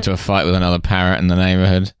 Got into a fight with another parrot in the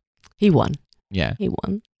neighborhood. He won. Yeah. He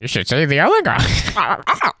won. You should see the other guy.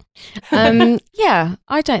 Yeah,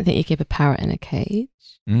 I don't think you keep a parrot in a cage.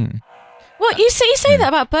 Well, you say that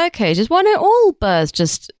about bird cages. Why don't all birds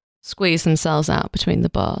just squeeze themselves out between the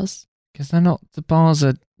bars? Because the bars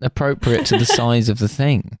are appropriate to the size of the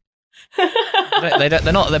thing.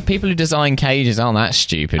 They're not. The people who design cages aren't that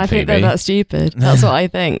stupid. I think they're that stupid. That's what I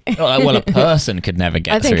think. Well, a person could never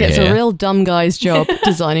get through here. I think it's a real dumb guy's job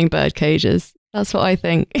designing bird cages. That's what I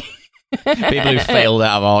think. People who failed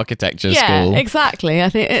out of architecture school. Yeah, exactly. I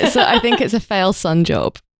think it's a fail son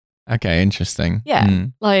job. Okay, interesting. Yeah,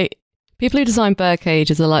 like people who design bird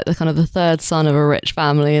cages are like the kind of the third son of a rich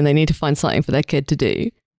family, and they need to find something for their kid to do.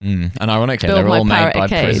 And ironically, they're all made by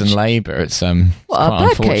prison labour. It's quite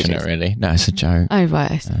unfortunate, really. No, it's a joke. Oh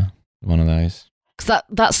right, one of those. Because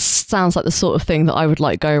that sounds like the sort of thing that I would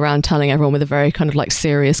like go around telling everyone with a very kind of like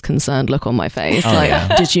serious, concerned look on my face.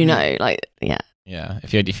 Did you know? Like, yeah. Yeah,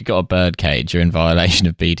 if you got a bird cage, you're in violation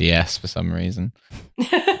of BDS for some reason.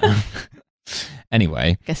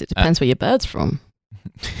 Anyway, I guess it depends where your bird's from.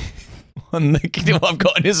 I've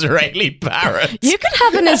got an Israeli parrot. You could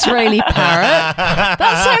have an Israeli parrot.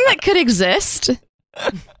 That's something that could exist.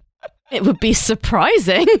 It would be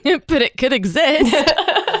surprising, but it could exist.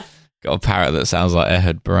 Got a parrot that sounds like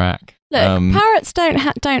Ehud Barak. Look, parrots don't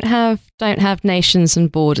have nations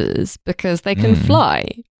and borders because they can fly.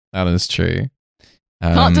 That is true.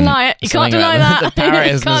 Can't deny it. You can't deny that. The parrot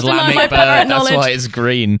is an Islamic bird. That's why it's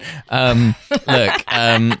green. Look,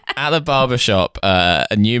 at the barbershop,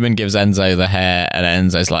 Newman gives Enzo the hair,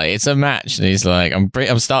 and Enzo's like, "It's a match." And he's like,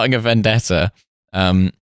 "I'm starting a vendetta."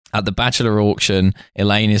 At the bachelor auction,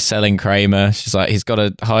 Elaine is selling Kramer. She's like, he's got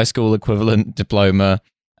a high school equivalent diploma.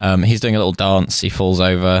 He's doing a little dance. He falls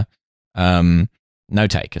over. No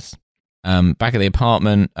takers. Back at the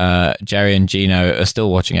apartment, Jerry and Gino are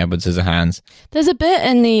still watching Edward Scissorhands. There's a bit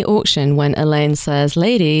in the auction when Elaine says,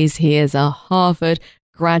 "Ladies, he is a Harvard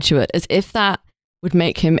graduate," as if that would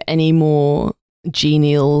make him any more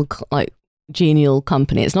genial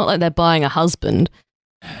company. It's not like they're buying a husband.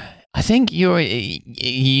 I think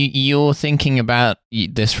you're thinking about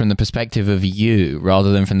this from the perspective of you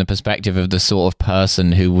rather than from the perspective of the sort of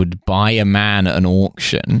person who would buy a man at an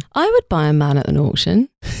auction. I would buy a man at an auction.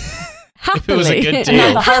 Happily. If it was a good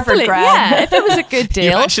deal. The Harvard grad. Yeah, if it was a good deal.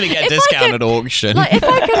 You actually get a discount at auction. Like if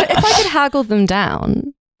I could haggle them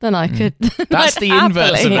down, then I could. That's the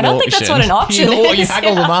inverse of an auction. I don't think that's what an auction is. You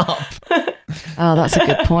haggle them up. Oh, that's a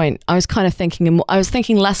good point. I was kind of thinking. I was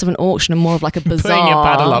thinking less of an auction and more of like a bazaar. Putting your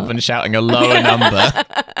paddle up and shouting a lower number.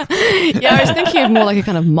 Yeah, I was thinking of more like a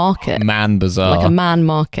kind of market. Man bazaar. Like a man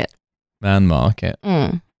market. Man market.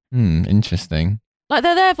 Interesting. Like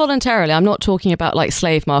they're there voluntarily. I'm not talking about like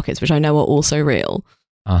slave markets, which I know are also real.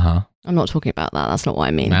 I'm not talking about that. That's not what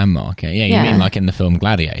I mean. Man market. Yeah, you mean like in the film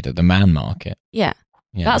Gladiator, the man market. Yeah.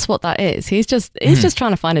 That's what that is. He's just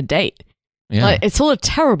trying to find a date. Yeah. Like, it's all a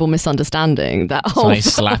terrible misunderstanding. That whole so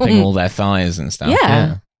he's slapping all their thighs and stuff.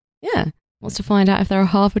 Yeah. Wants to find out if they're a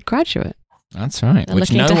Harvard graduate. That's right. They're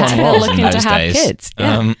Which no one was in those days. Kids.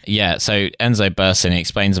 Yeah. So Enzo bursts in, he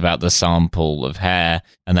explains about the sample of hair,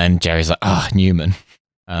 and then Jerry's like, Newman.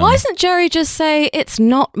 Why doesn't Jerry just say it's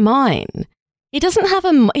not mine? He doesn't have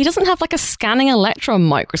like a scanning electron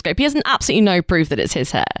microscope. He has absolutely no proof that it's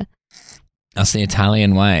his hair. That's the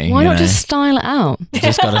Italian way. Why not just style it out? He's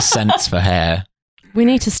just got a sense for hair. We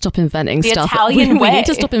need to stop inventing stuff. Italian way. We need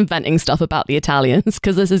to stop inventing stuff about the Italians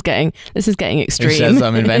because this is getting extreme. Who says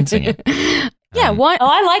I'm inventing it? Yeah, why? Oh,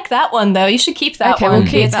 I like that one though. You should keep that okay, one.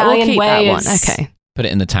 We'll keep that one. Okay. Put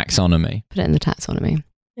it in the taxonomy. Put it in the taxonomy.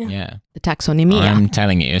 Yeah. The taxonomy. I'm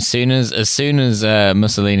telling you, as soon as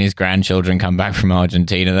Mussolini's grandchildren come back from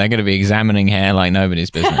Argentina, they're going to be examining hair like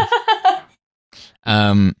nobody's business.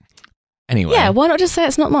 Anyway. Yeah, why not just say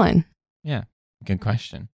it's not mine? Yeah, good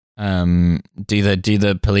question. Do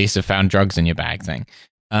the police have found drugs in your bag thing?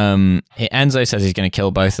 Enzo says he's going to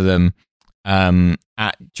kill both of them.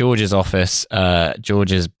 At George's office,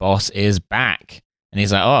 George's boss is back. And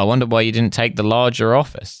he's like, I wonder why you didn't take the larger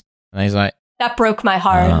office. And he's like... That broke my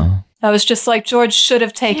heart. I was just like, George should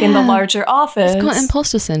have taken the larger office. He's got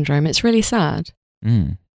imposter syndrome. It's really sad.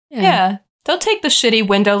 Yeah. Don't take the shitty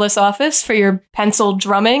windowless office for your pencil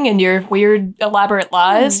drumming and your weird elaborate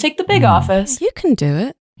lies. Take the big office. You can do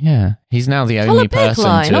it. Yeah. He's now the only person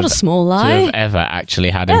lie, not a small lie. to have ever actually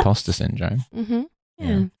had imposter syndrome. Mm-hmm.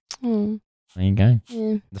 Yeah. There you go.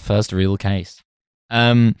 Yeah. The first real case.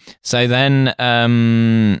 So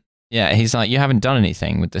then, he's like, you haven't done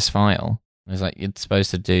anything with this file. He's like, you're supposed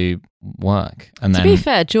to do work. And then, to be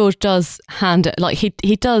fair, George does hand it, like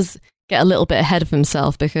he does get a little bit ahead of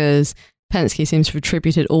himself because Penske seems to have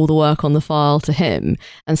attributed all the work on the file to him.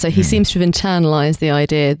 And so he seems to have internalized the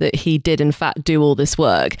idea that he did in fact do all this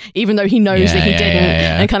work, even though he knows that he didn't,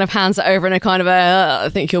 and kind of hands it over in a kind of I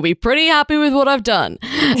think you'll be pretty happy with what I've done.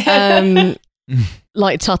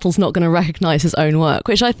 Like Tuttle's not going to recognize his own work,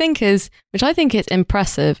 which I think is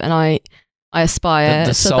impressive. And I aspire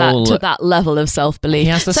to that level of self-belief. He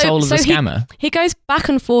has the soul of the scammer. He goes back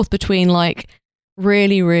and forth between like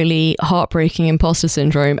really, really heartbreaking imposter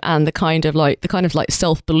syndrome and the kind of like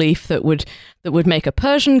self-belief that would make a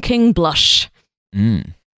Persian king blush. There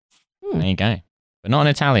you go. But not an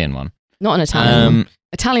Italian one. Not an Italian one.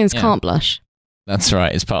 Italians can't blush. That's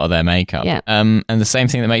right. It's part of their makeup. Yeah. And the same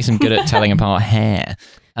thing that makes them good at telling apart hair.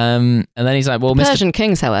 And then he's like, well, Persian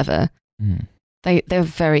kings, however, they're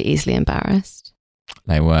very easily embarrassed.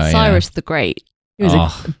 They were, Cyrus the Great. He was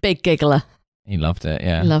a big giggler. He loved it,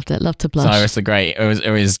 yeah. He loved it. Loved to blush. Cyrus the Great.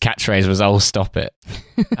 His catchphrase was, "Oh, stop it."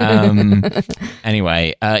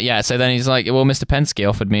 Anyway, so then he's like, well, Mr. Penske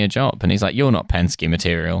offered me a job. And he's like, you're not Penske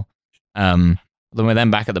material. Then we're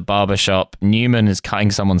then back at the barber shop. Newman is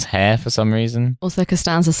cutting someone's hair for some reason. Also,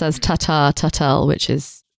 Costanza says "ta-ta, ta-tel," which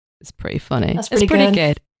is pretty funny. That's pretty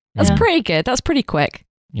good. That's pretty good. That's pretty quick.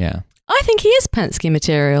 Yeah. I think he is Penske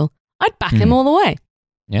material. I'd back him all the way.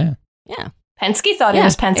 Yeah. Yeah. Penske thought it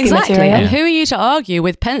was Penske exactly. material. And who are you to argue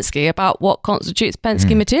with Penske about what constitutes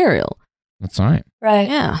Penske material? That's right. Right.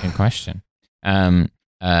 Yeah. Good question. And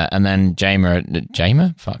then Jerry.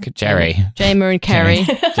 Jamer and Kerry.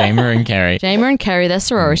 Jamer and Kerry. Jamer and Kerry, they're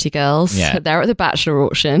sorority girls. Yeah. They're at the bachelor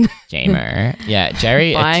auction. Jamer. Yeah,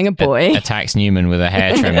 Jerry buying a boy. Attacks Newman with a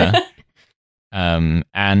hair trimmer.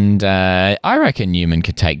 And I reckon Newman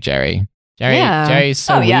could take Jerry. Jerry's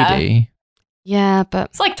so weedy. Yeah,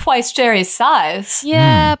 but it's like twice Jerry's size.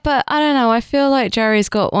 Yeah, but I don't know. I feel like Jerry's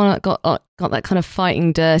got that kind of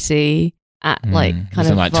fighting dirty kind of like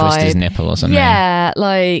vibe. Twist his nipple or something. Yeah,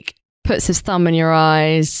 like puts his thumb in your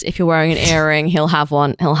eyes. If you're wearing an earring, he'll have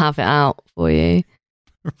one. He'll have it out for you.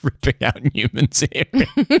 Ripping out Newman's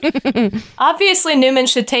earring. Obviously, Newman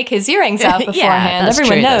should take his earrings out beforehand. That's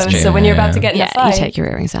Everyone true, knows. that's true. So when you're about to get in a fight, you take your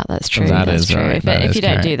earrings out. That's true. That's true. right. If you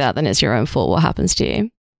don't do that, then it's your own fault. What happens to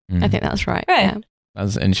you? I think that's right. Right. Yeah.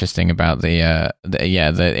 That's interesting about the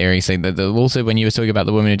earrings thing. Also, when you were talking about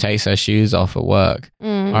the woman who takes her shoes off at work,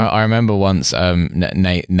 I remember once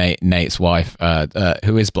Nate's wife,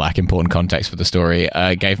 who is black, important context for the story,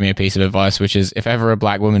 gave me a piece of advice, which is if ever a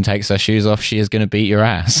black woman takes her shoes off, she is going to beat your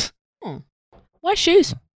ass. Why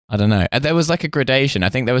shoes? I don't know. There was like a gradation. I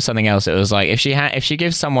think there was something else. It was like if she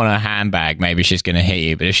gives someone a handbag, maybe she's going to hit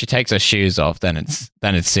you. But if she takes her shoes off, then it's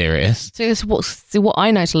serious. So what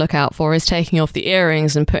I know to look out for is taking off the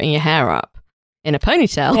earrings and putting your hair up in a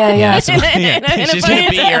ponytail. Yeah. She's going to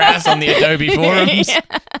beat your ass on the Adobe forums.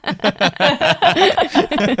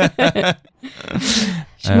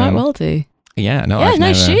 She might well do. Yeah. No.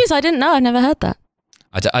 Yeah. Shoes. I didn't know. I've never heard that.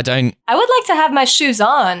 I don't. I would like to have my shoes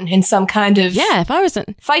on in some kind of if I was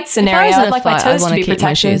in fight scenario. I'd like my toes to be keep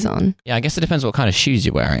my shoes protected. on. Yeah, I guess it depends what kind of shoes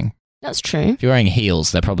you're wearing. That's true. If you're wearing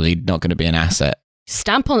heels, they're probably not going to be an asset.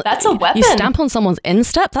 That's a weapon. You stamp on someone's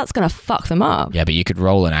instep, that's going to fuck them up. Yeah, but you could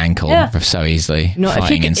roll an ankle so easily. No,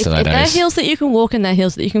 fighting in if stilettos. they're heels that you can walk in, they're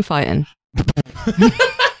heels that you can fight in.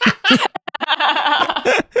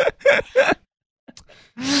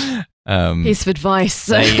 Piece of advice.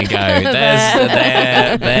 There you go.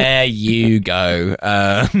 There you go.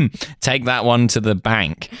 Take that one to the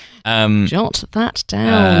bank. Jot that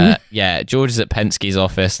down. George is at Penske's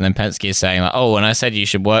office, and then Penske is saying, like, "Oh, and I said you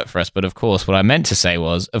should work for us, but of course, what I meant to say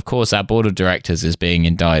was, of course, our board of directors is being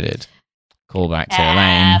indicted." Callback to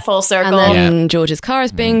Elaine. Full circle. And then George's car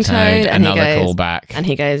is being towed, and another callback. And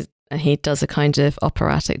he goes, and he does a kind of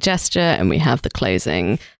operatic gesture, and we have the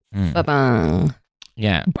closing. Ba-bang.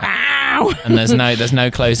 Yeah. Wow. And there's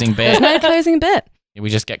no closing bit. There's no closing bit. We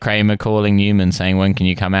just get Kramer calling Newman saying, "When can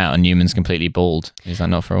you come out?" And Newman's completely bald. He's like,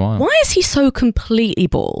 "Not for a while." Why is he so completely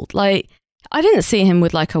bald? Like, I didn't see him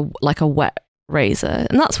with like a wet razor,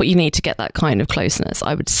 and that's what you need to get that kind of closeness,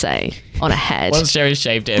 I would say, on a head. Once Jerry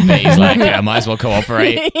shaved it a bit, he's like, "Yeah, I might as well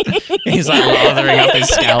cooperate." He's like lathering up his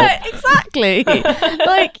scalp. Yeah, exactly.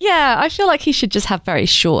 I feel like he should just have very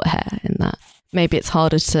short hair in that. Maybe it's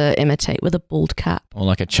harder to imitate with a bald cap. Or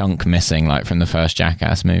like a chunk missing, like from the first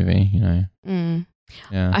Jackass movie, you know.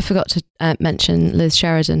 Yeah. I forgot to mention Liz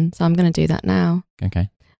Sheridan, so I'm going to do that now. Okay.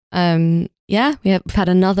 We've had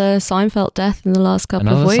another Seinfeld death in the last couple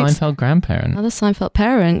of weeks. Another Seinfeld grandparent. Another Seinfeld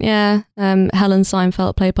parent, yeah. Helen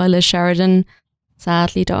Seinfeld, played by Liz Sheridan,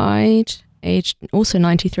 sadly died, aged also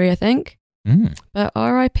 93, I think. But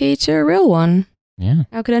R.I.P. to a real one. Yeah.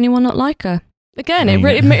 How could anyone not like her? Again, it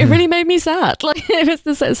really made me sad. Like, it was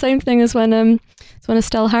the same thing as when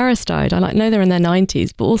Estelle Harris died. I know they're in their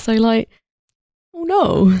 90s, but also like, oh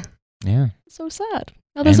no. Yeah. It's so sad.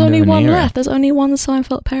 Now there's only one left. There's only one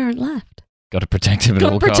Seinfeld parent left. Got to protect him at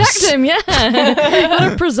all costs. Got to protect him, yeah. Got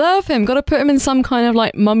to preserve him. Got to put him in some kind of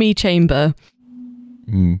like mummy chamber.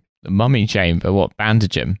 The mummy chamber? What,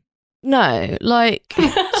 bandage him? No, like...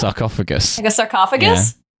 sarcophagus. Like a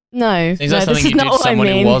sarcophagus? Yeah. No. Is that something you do to someone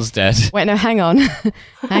who was dead? Wait, no, hang on.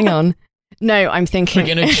 Hang on. No, I'm thinking...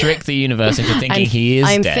 We're going to trick the universe into thinking he is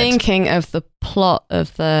dead. I'm thinking of the plot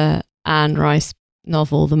of the Anne Rice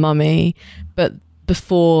novel, The Mummy, but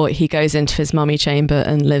before he goes into his mummy chamber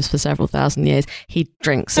and lives for several thousand years, he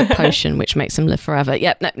drinks a potion which makes him live forever.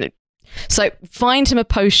 Yep, no. So find him a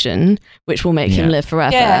potion which will make him live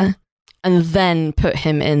forever, and then put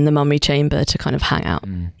him in the mummy chamber to kind of hang out,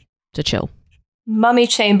 to chill. Mummy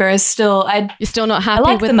chamber is still... You're still not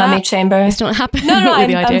happy with the mummy chamber. You're still not happy No, with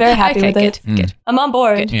the idea? I'm very happy with it. Good. I'm on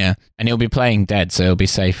board. Good. Yeah, and he'll be playing dead, so he'll be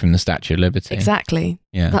safe from the Statue of Liberty. Exactly.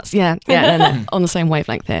 Yeah. That's no, on the same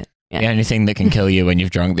wavelength here. Yeah. The only thing that can kill you when you've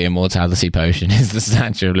drunk the immortality potion is the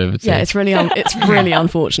Statue of Liberty. Yeah, it's really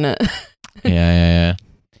unfortunate. Yeah.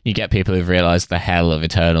 You get people who've realised the hell of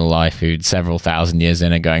eternal life who several thousand years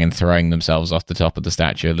in are going and throwing themselves off the top of the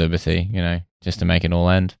Statue of Liberty, you know, just to make it all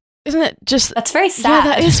end. Isn't it just... That's very sad.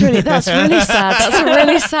 Yeah, that's really sad.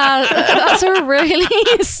 That's a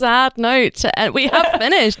really sad note to end. We have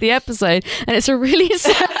finished the episode and it's a really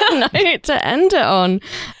sad note to end it on.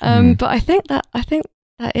 But I think that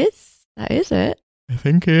is it. I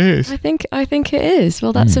think it is. I think it is.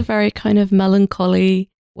 Well, that's a very kind of melancholy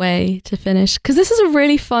way to finish, because this is a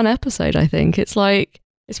really fun episode. I think it's very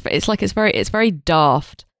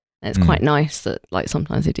daft. And it's quite nice that like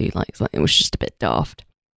sometimes they do like something which is just a bit daft.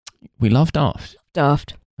 We love daft.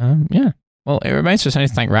 Yeah. Well, it remains for us only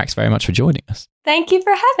to thank Rax very much for joining us. Thank you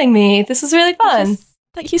for having me. This was really fun.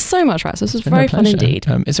 Thank you so much, Rax. This was very fun indeed.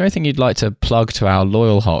 Is there anything you'd like to plug to our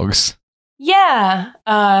loyal hogs? Yeah,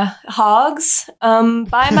 hogs.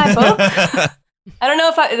 Buy my book. I don't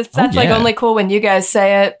know if that's like only cool when you guys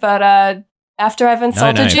say it, but after I've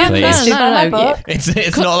insulted you, please buy my book.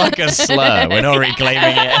 It's not like a slur. We're not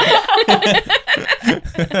reclaiming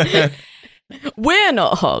it. We're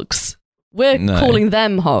not hogs. We're calling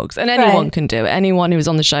them hogs, and anyone can do it. Anyone who's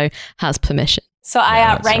on the show has permission. So I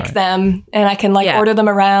outrank them, and I can order them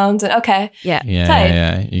around. And Yeah.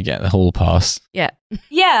 You get the hall pass. Yeah.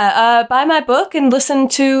 Buy my book and listen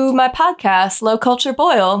to my podcast, Low Culture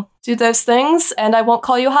Boil. Do those things, and I won't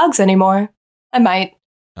call you hogs anymore. I might.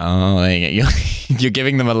 Oh, there you go. You're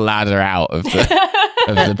giving them a ladder out of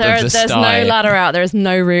the There's no ladder out. There is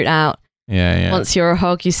no route out. Yeah. Once you're a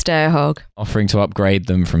hog, you stay a hog. Offering to upgrade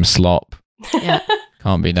them from slop. Yeah.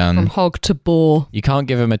 Can't be done. From hog to boar. You can't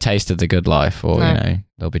give them a taste of the good life, or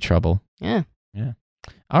there'll be trouble. Yeah.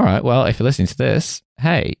 All right. Well, if you're listening to this,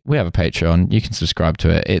 hey, we have a Patreon. You can subscribe to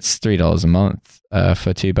it. It's $3 a month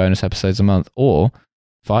for 2 bonus episodes a month, or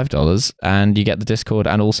 $5, and you get the Discord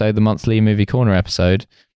and also the monthly Movie Corner episode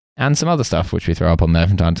and some other stuff which we throw up on there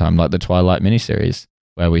from time to time, like the Twilight miniseries,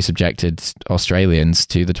 where we subjected Australians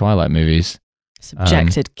to the Twilight movies.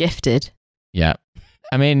 Gifted. Yeah.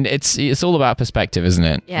 I mean, it's all about perspective, isn't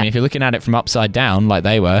it? Yeah. I mean, if you're looking at it from upside down, like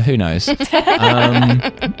they were, who knows?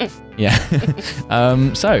 Yeah.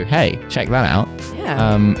 So, hey, check that out.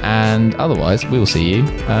 Yeah. And otherwise, we will see you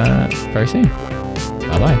very soon.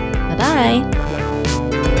 Bye-bye. Bye-bye.